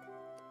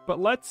 But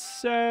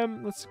let's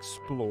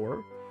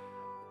explore.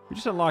 We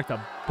just unlocked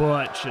a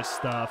bunch of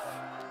stuff.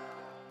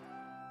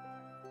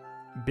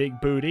 Big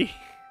booty.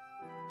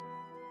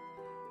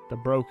 The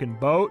broken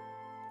boat.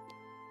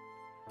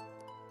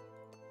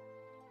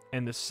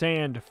 And the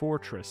sand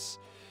fortress.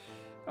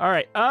 All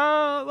right,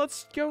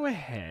 let's go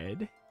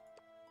ahead.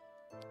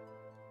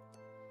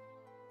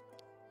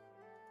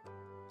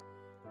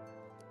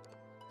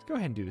 Let's go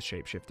ahead and do the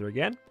shapeshifter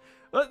again.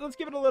 Let's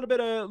give it a little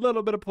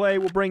bit of play.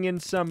 We'll bring in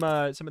some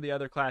of the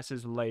other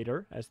classes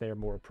later as they are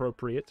more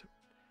appropriate.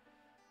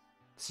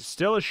 This is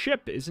still a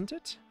ship, isn't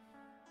it?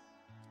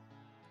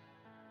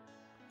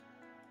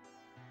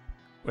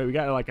 Wait, we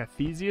got like a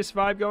Theseus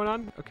vibe going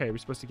on? Okay, we're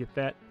supposed to get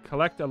that.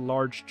 Collect a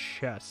large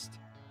chest.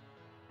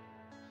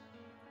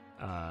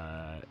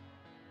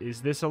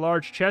 Is this a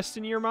large chest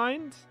in your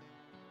mind?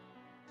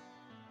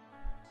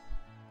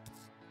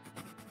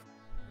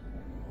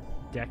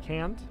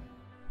 Deckhand?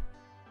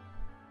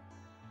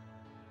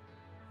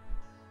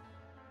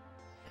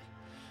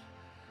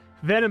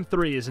 Venom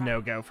 3 is a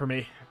no-go for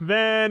me.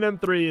 Venom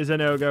 3 is a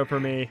no-go for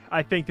me.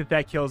 I think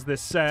that kills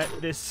this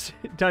this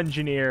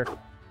Dungeoneer.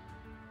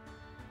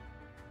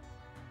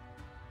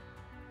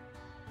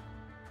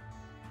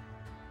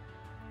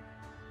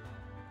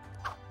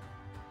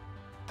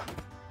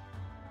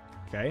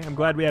 Okay, I'm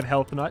glad we have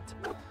Health Nut.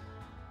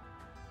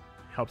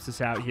 Helps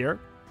us out here.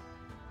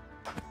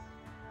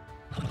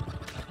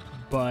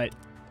 But...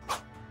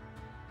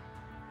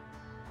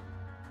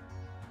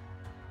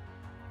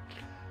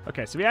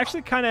 okay, so we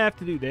actually kind of have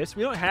to do this.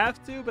 We don't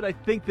have to, but I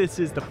think this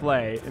is the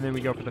play. And then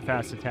we go for the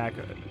fast attack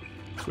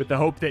with the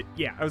hope that...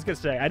 yeah, I was going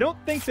to say, I don't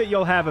think that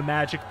you'll have a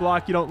magic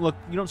block. You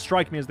don't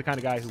strike me as the kind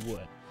of guy who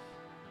would.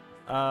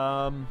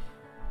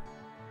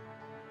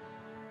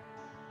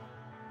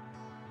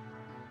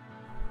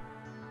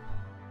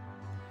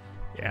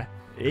 Yeah,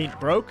 ain't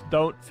broke,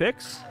 don't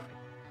fix.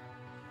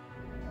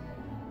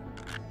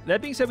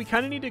 That being said, we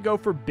kind of need to go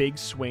for big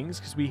swings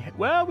because we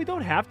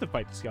don't have to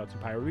fight the Skeleton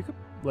Pirate. We could,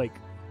 like,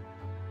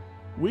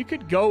 we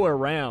could go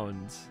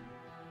around.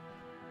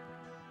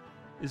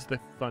 Is the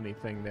funny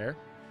thing there.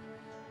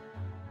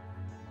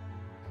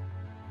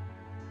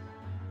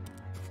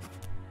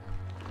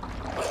 All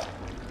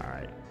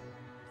right,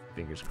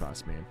 fingers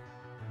crossed, man.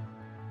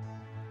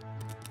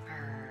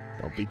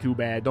 Don't be too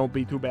bad. Don't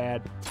be too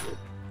bad.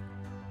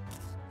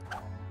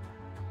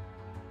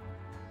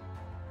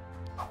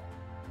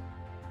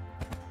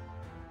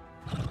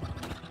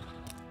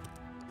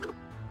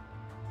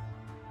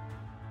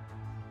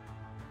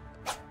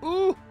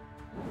 Ooh!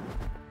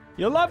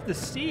 You'll love to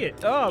see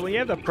it. Oh, when you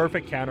have the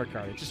perfect counter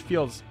card, it just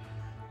feels...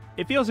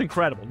 it feels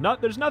incredible.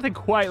 There's nothing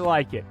quite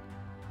like it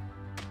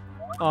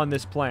on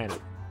this planet.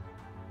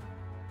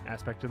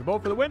 Aspect to the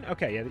bolt for the win.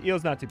 Okay, yeah, the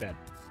eel's not too bad.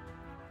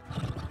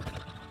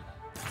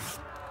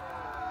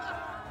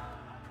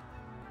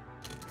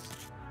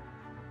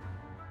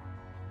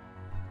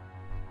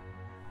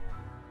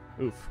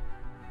 Oof.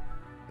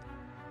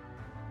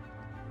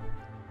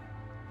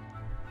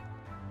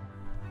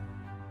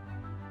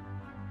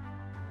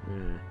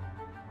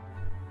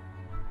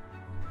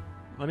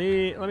 Let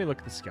me look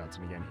at the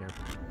skeleton again here.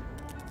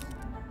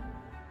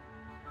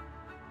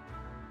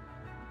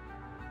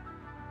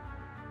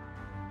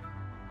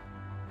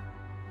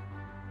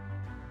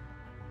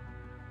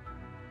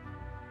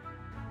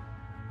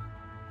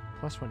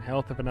 +1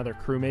 health if another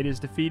crewmate is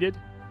defeated.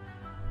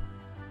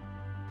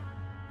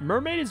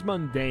 Mermaid is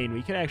mundane.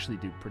 We can actually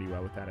do pretty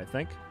well with that, I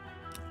think.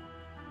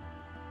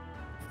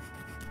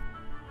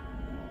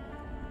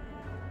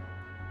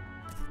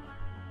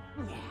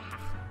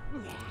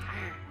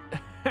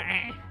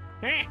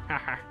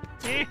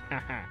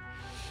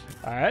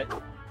 All right.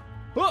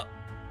 Whoa.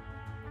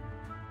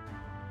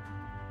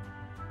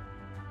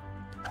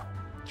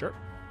 Sure.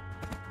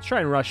 Let's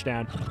try and rush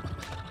down.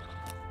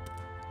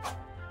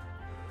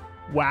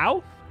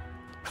 Wow.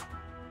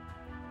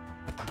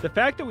 The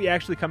fact that we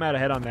actually come out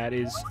ahead on that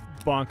is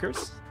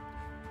bonkers.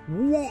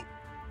 Whoa.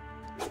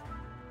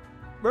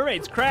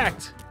 Mermaid's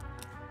cracked.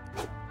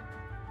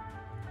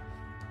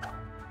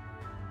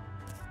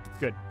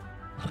 Good.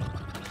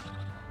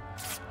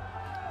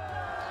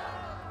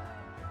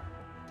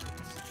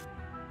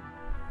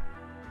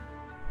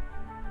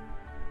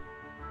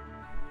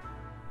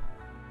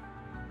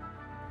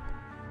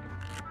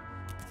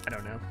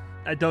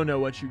 I don't know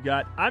what you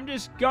got. I'm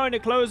just going to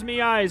close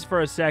me eyes for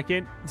a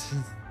second.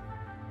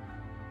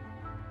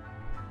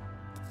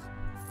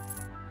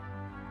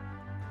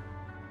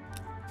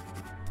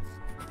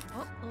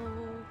 Uh-oh.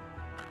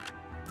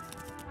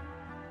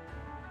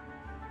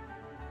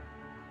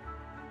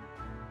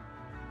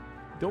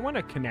 Don't want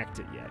to connect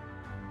it yet.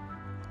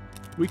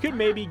 We could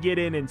maybe get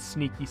in and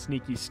sneaky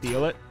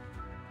steal it.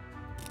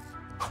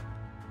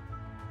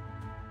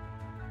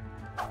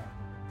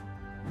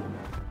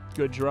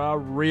 Good draw.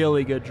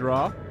 Really good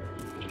draw.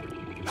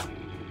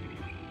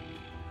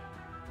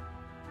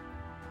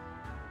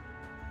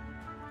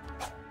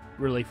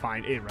 Really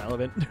fine.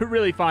 Irrelevant.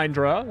 Really fine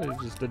draw.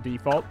 It's just a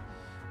default.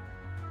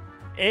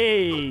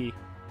 Hey.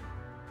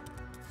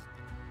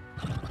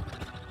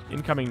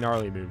 Incoming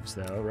gnarly moves,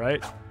 though,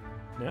 right?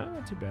 No,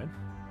 not too bad.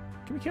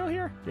 Can we kill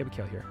here? Yeah, we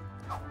kill here.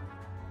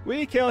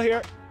 We kill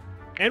here.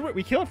 And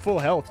we kill at full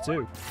health,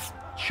 too.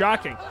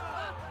 Shocking.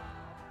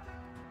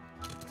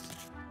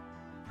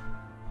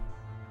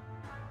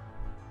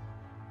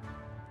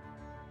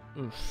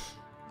 Oof.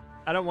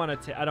 I don't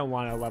want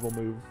to level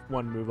move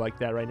one move like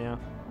that right now.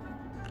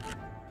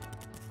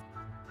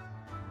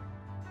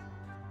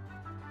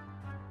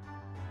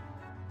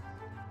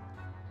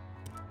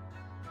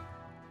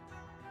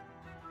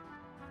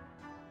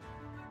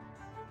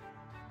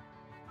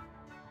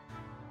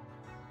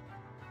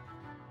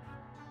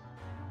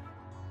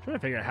 Trying to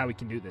figure out how we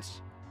can do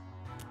this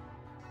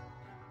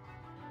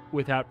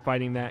without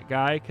fighting that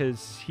guy,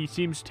 because he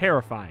seems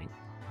terrifying.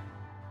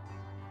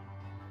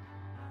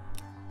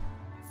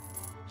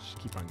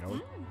 Keep on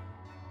going.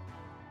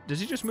 Does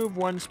he just move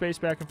one space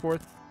back and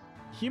forth?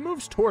 He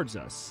moves towards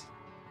us.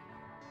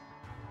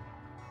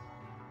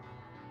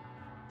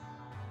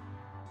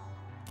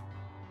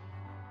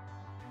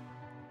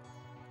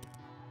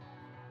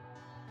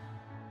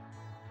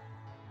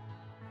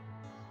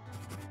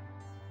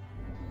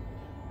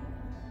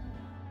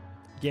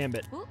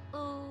 Gambit.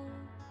 Uh-oh.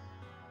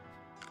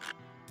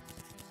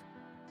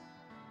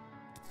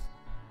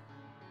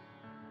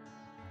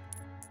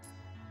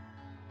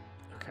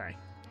 Okay.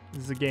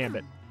 This is a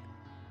Gambit.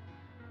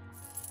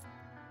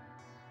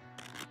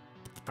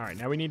 Alright,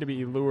 now we need to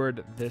be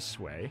lured this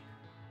way.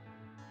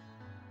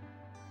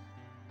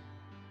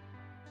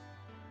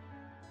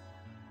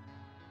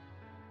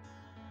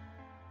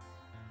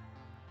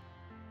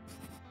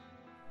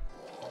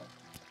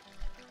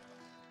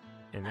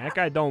 And that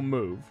guy don't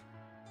move.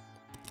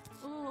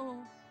 Oh.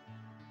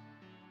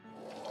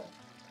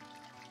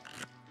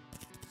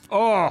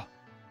 Oh!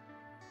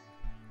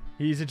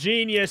 He's a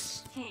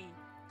genius.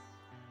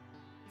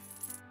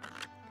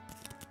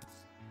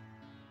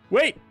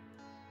 Wait!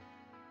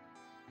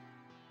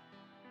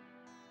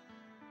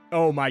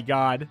 Oh my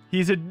god.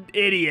 He's an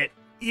idiot.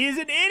 He's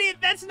an idiot.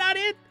 That's not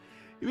it.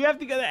 We have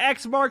to go. The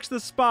X marks the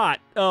spot.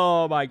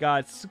 Oh my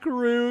god.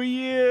 Screw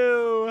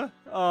you.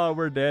 Oh,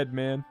 we're dead,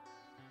 man.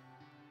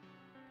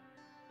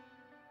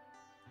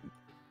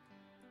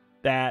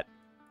 That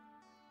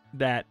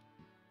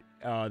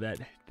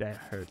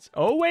hurts.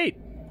 Oh, wait.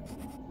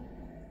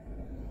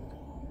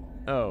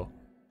 Oh,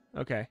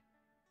 okay.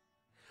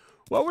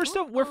 Well, we're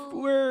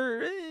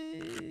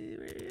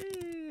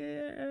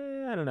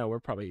I don't know. We're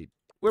probably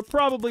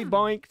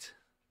boinked,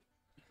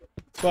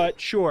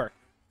 but sure.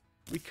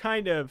 We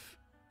kind of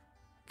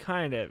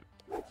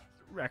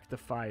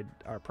rectified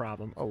our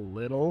problem a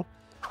little.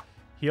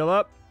 Heal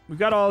up. We've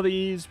got all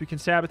these. We can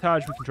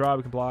sabotage. We can draw.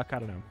 We can block. I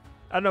don't know.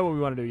 I don't know what we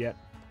want to do yet.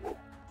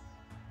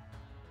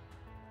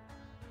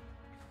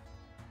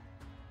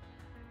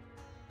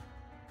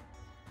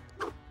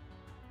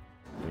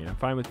 I mean, I'm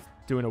fine with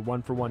doing a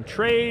 1-for-1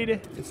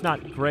 trade. It's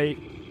not great.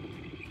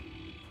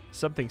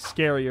 Something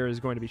scarier is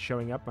going to be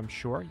showing up, I'm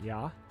sure.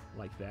 Yeah,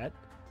 like that.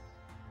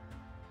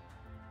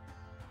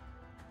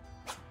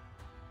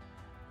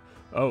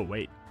 Oh,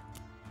 wait.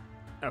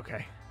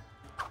 Okay.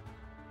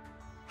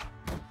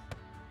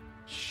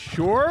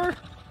 Sure,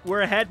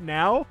 we're ahead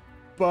now,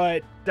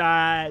 but,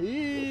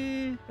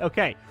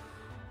 okay.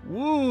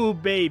 Woo,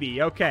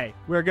 baby. Okay,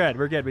 we're good.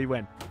 We're good. We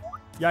win.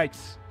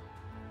 Yikes.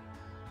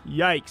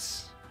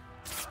 Yikes.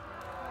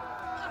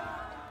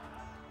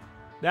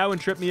 That one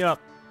tripped me up.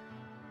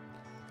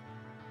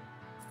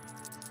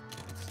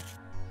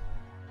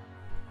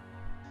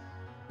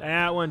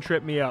 That one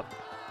tripped me up.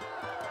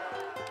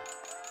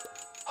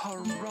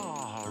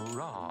 Hurrah,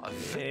 hurrah, a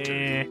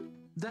victory.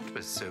 That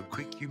was so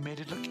quick you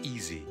made it look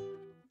easy.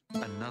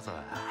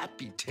 Another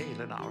happy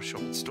tale in our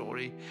short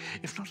story,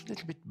 if not a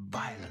little bit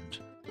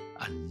violent,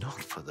 and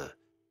not for the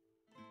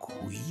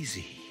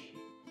queasy.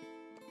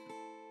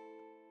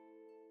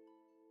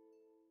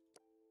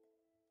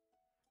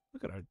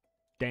 Look at our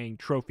dang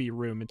trophy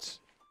room.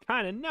 It's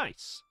kind of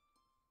nice.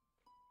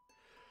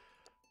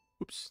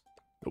 Oops.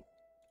 Nope.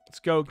 Let's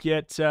go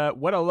get,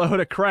 what a load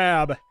of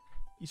crab.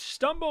 He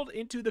stumbled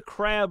into the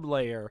crab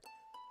lair.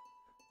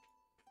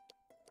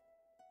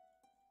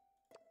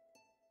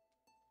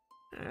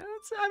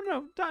 I don't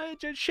know.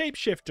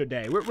 Shapeshifter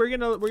day. We're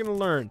gonna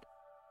learn.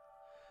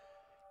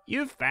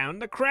 You've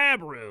found the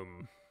crab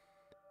room.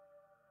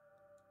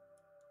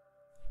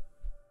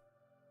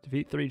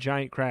 Defeat 3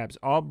 giant crabs.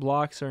 All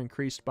blocks are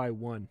increased by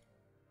 1.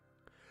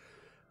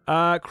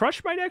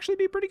 Crush might actually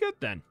be pretty good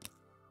then.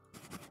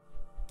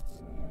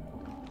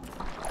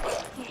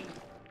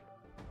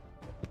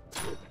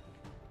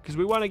 Because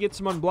we want to get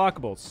some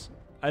unblockables.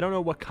 I don't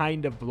know what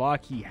kind of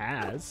block he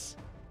has.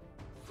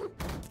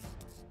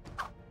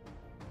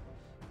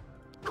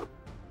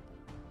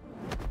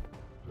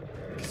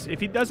 If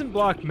he doesn't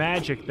block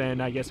magic, then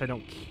I guess I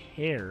don't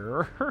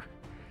care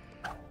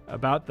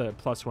about the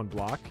 +1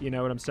 block. You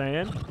know what I'm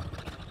saying?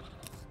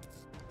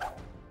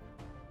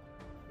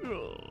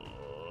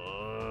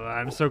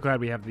 I'm so glad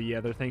we have the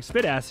other thing.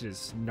 Spit acid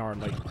is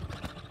gnarly.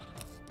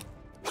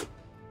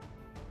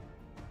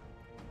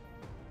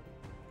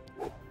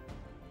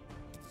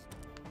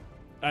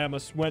 I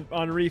almost went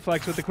on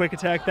reflex with the quick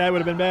attack. That would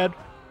have been bad.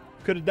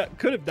 Could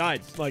have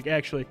died. Like,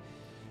 actually.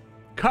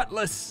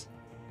 Cutlass.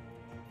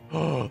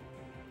 Oh.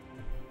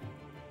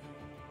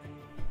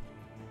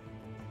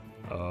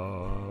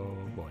 Oh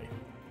boy.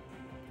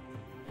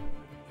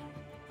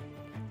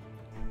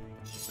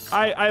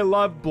 I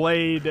love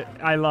Blade.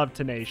 I love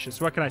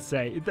Tenacious. What can I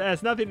say? It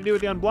has nothing to do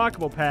with the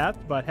unblockable path,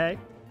 but hey.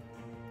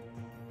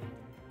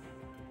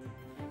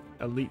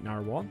 Elite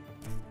Narwhal.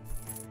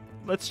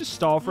 Let's just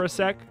stall for a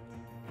sec.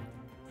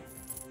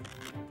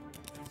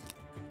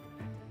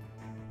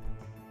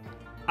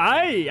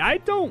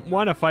 I don't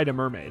want to fight a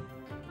mermaid.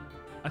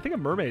 I think a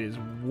mermaid is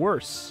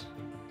worse.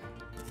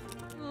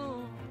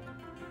 Oh.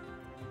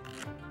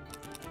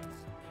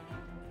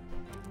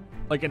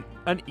 Like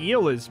an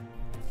eel is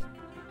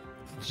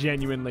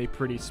genuinely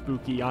pretty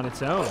spooky on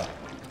its own.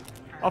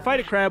 I'll fight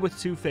a crab with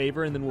 2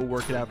 favor, and then we'll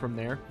work it out from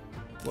there.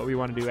 What we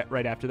want to do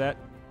right after that.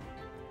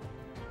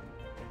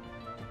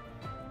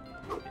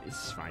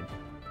 It's fine.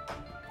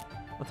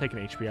 I'll take an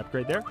HP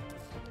upgrade there.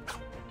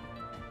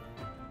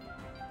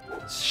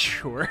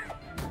 Sure.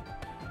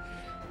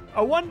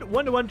 A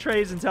one-to-one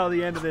trades until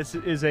the end of this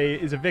is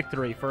a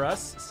victory for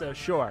us. So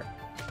sure.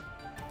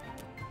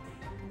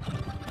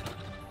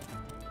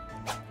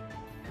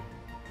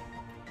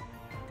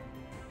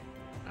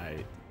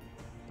 I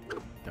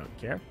don't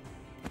care.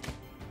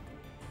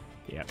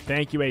 Yeah,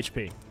 thank you,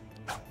 HP.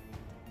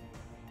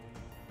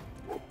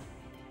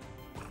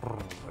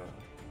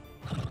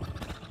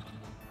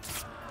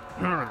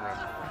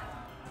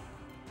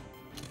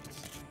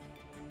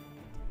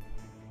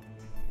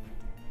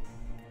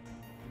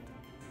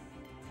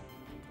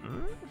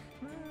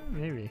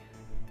 Maybe.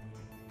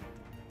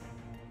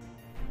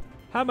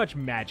 How much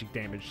magic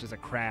damage does a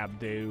crab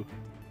do?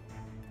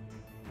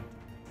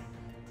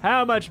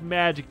 How much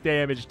magic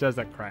damage does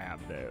a crab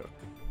do?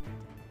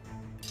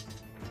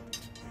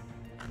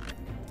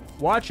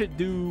 Watch it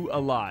do a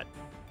lot.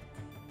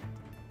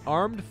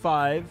 Armed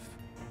 5.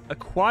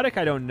 Aquatic,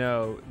 I don't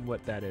know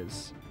what that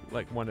is.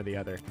 Like one or the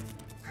other.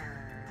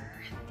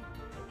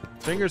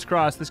 Fingers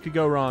crossed, this could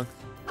go wrong.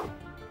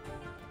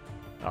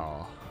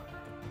 Oh.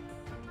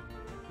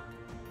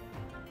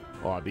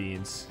 Aw,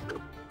 beans.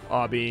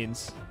 Aw,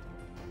 beans.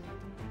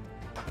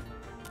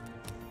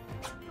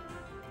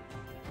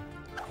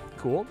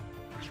 Cool.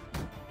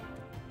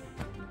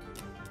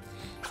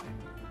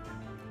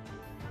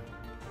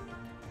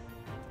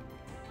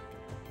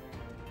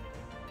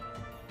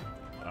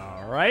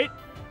 All right.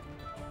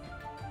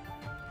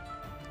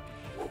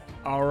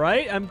 All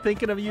right, I'm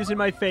thinking of using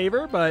my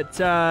favor, but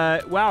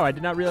wow, I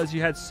did not realize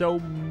you had so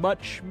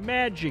much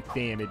magic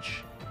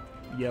damage.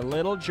 You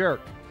little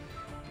jerk.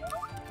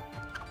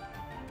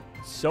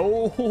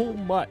 So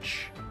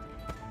much.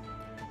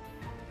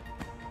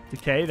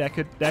 Decay,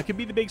 that could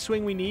be the big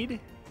swing we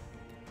need.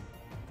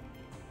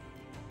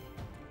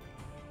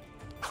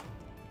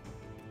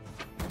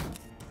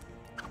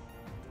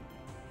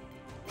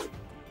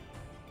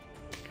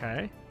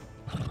 Okay.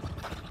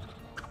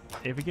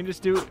 If we can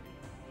just do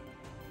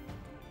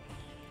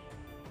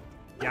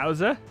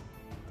Yowza.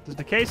 Does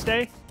Decay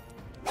stay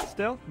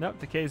still? Nope,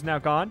 Decay is now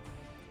gone.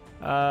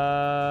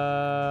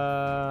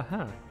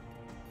 Huh.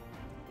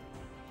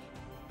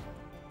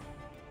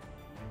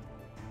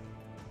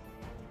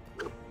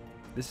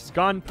 This has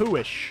gone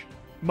pooish.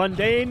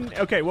 Mundane.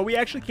 Okay, well, we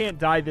actually can't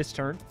die this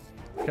turn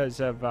because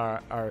of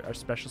our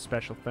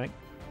special thing.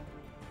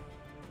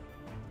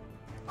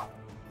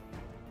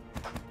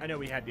 I know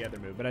we had the other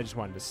move, but I just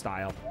wanted to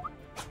style.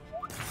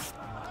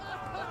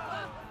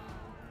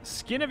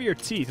 Skin of your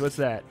teeth. What's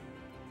that?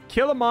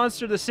 Kill a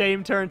monster the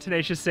same turn.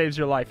 Tenacious saves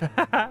your life.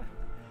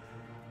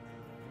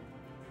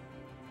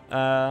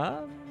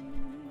 Well,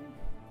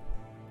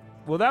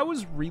 that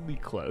was really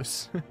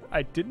close.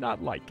 I did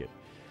not like it.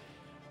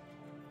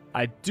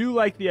 I do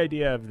like the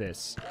idea of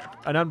this.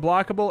 An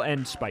unblockable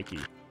and spiky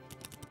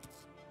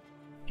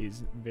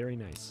is very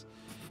nice.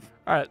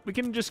 All right, we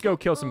can just go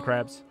kill some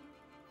crabs.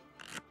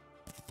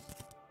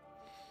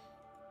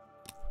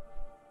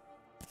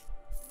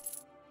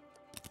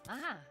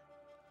 Ah.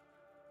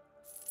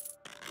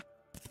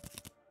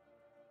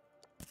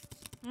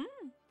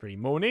 Free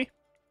money.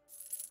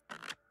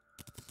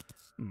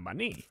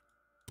 Money.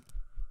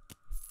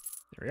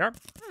 There we are.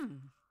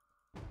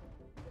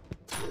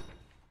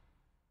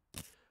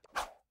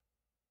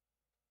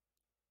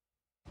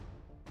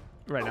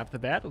 Right off the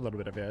bat, a little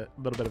bit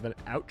of an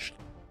ouch,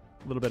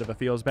 a little bit of a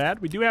feels bad.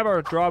 We do have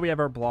our draw, we have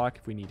our block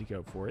if we need to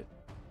go for it.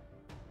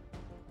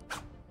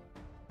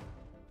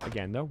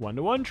 Again, though,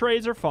 1-to-1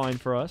 trades are fine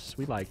for us.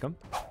 We like them.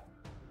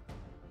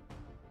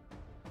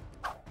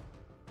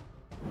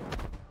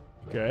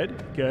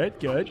 Good, good,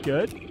 good,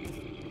 good.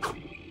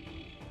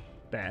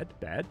 Bad,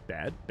 bad,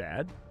 bad,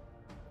 bad.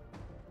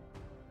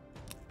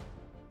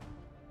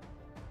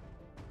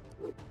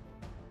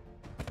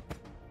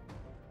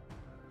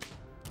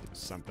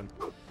 Something.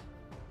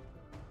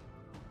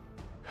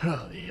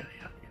 Oh, yeah.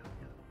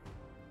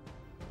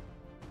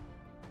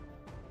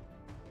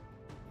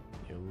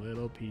 You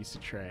little piece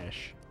of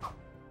trash.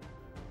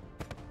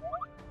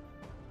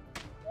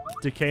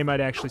 Decay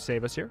might actually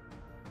save us here.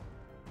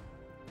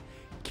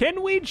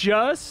 Can we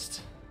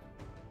just...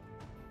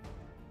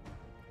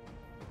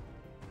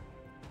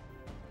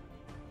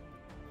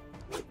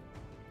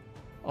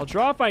 I'll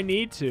draw if I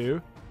need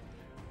to,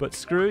 but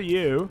screw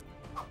you.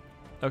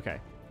 Okay.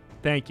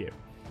 Thank you.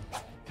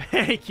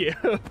 Thank you.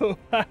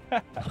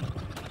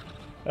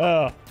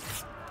 Oh.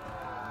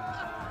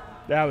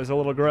 That was a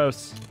little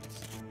gross.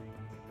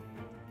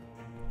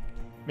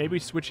 Maybe we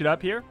switch it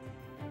up here?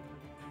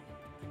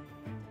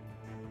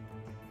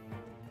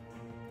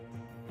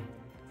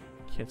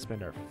 Can't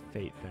spend our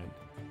fate then.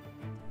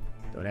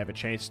 Don't have a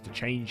chance to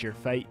change your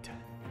fate.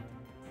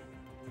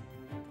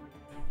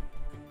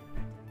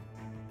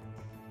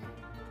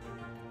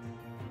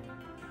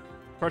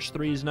 Crush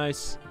 3 is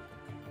nice.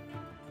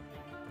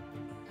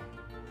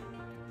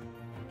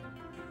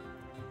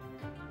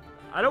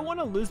 I don't want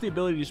to lose the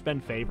ability to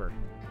spend favor.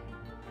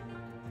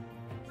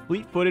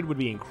 Fleet-footed would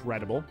be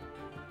incredible.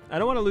 I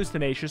don't want to lose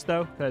Tenacious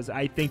though, because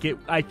I think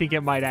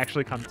it might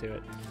actually come to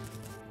it.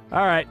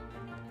 All right.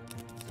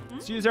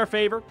 Let's use our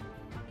favor.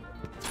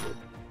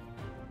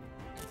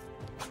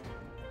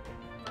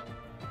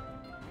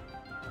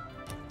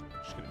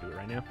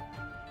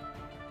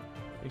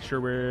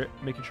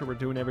 making sure we're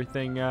doing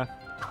everything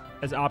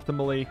as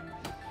optimally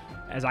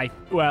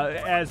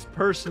as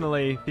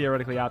personally,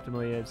 theoretically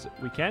optimally as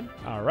we can.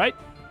 All right.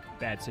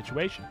 Bad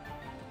situation.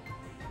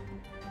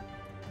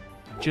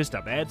 Just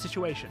a bad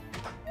situation.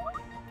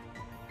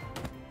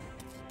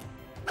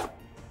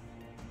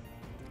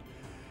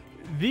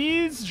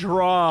 These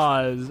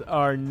draws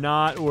are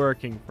not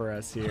working for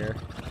us here.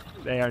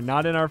 They are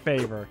not in our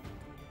favor.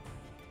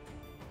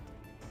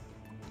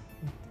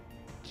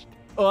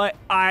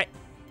 I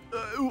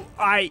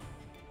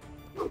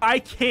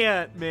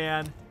can't,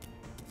 man.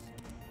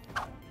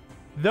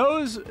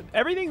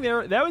 Everything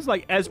there, that was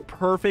like as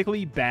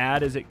perfectly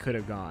bad as it could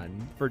have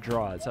gone for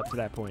draws up to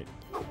that point.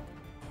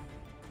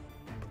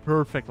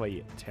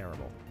 Perfectly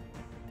terrible.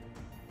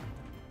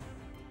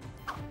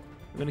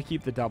 I'm going to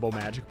keep the double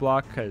magic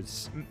block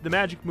because the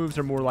magic moves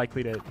are more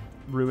likely to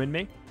ruin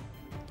me.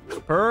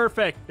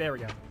 Perfect. There we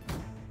go.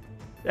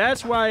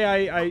 That's why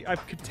I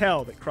could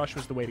tell that Crush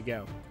was the way to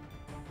go.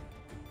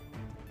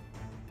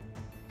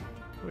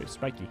 Wait,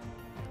 spiky.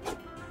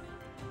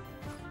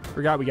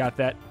 Forgot we got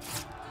that.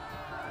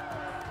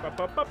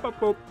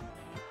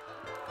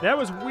 That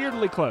was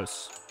weirdly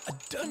close. A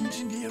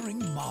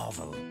dungeoneering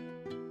marvel.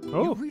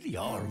 Oh. You really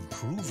are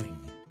improving.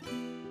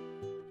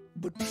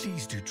 But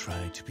please do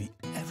try to be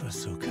ever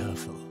so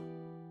careful.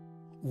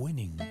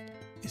 Winning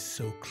is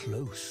so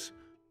close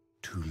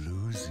to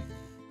losing.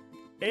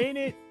 Ain't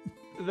it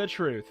the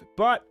truth?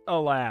 But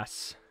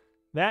alas,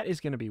 that is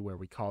going to be where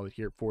we call it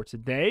here for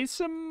today.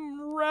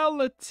 Some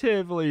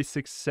relatively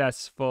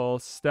successful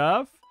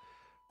stuff.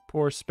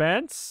 Poor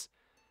Spence.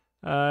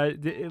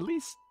 At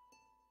least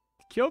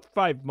killed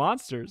 5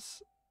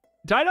 monsters.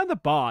 Died on the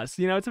boss.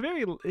 You know,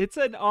 it's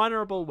an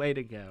honorable way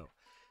to go.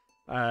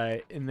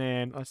 And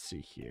then let's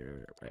see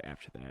here. Right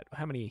after that,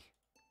 how many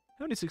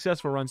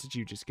successful runs did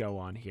you just go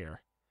on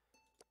here?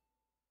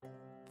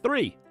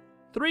 3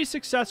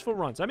 successful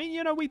runs. I mean,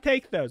 you know, we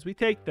take those.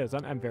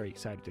 I'm very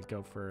excited to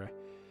go for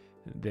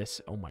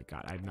this. Oh my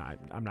god, I'm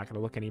not going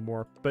to look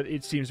anymore, but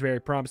it seems very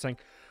promising.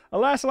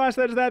 Alas, that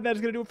is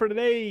going to do it for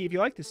today. If you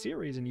like the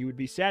series and you would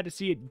be sad to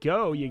see it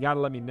go, you got to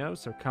let me know.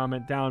 So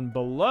comment down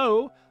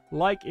below.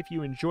 Like if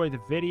you enjoy the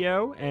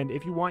video, and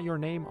if you want your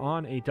name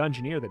on a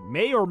Dungeoneer that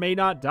may or may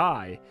not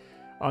die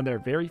on their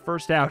very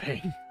first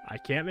outing. I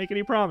can't make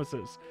any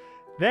promises.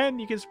 Then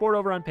you can support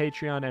over on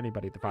Patreon.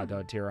 Anybody at the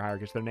 $5 tier or higher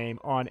gets their name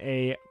on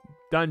a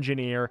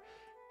Dungeoneer.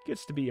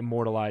 Gets to be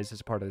immortalized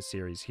as a part of the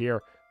series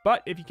here.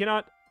 But if you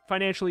cannot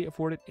financially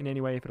afford it in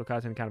any way, if it'll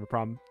cause any kind of a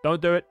problem,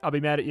 don't do it. I'll be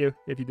mad at you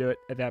if you do it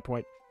at that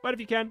point. But if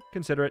you can,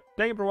 consider it.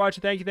 Thank you for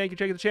watching. Thank you.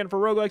 Check out the channel for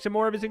roguelikes and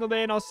more every single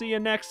day, and I'll see you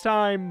next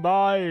time.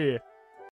 Bye.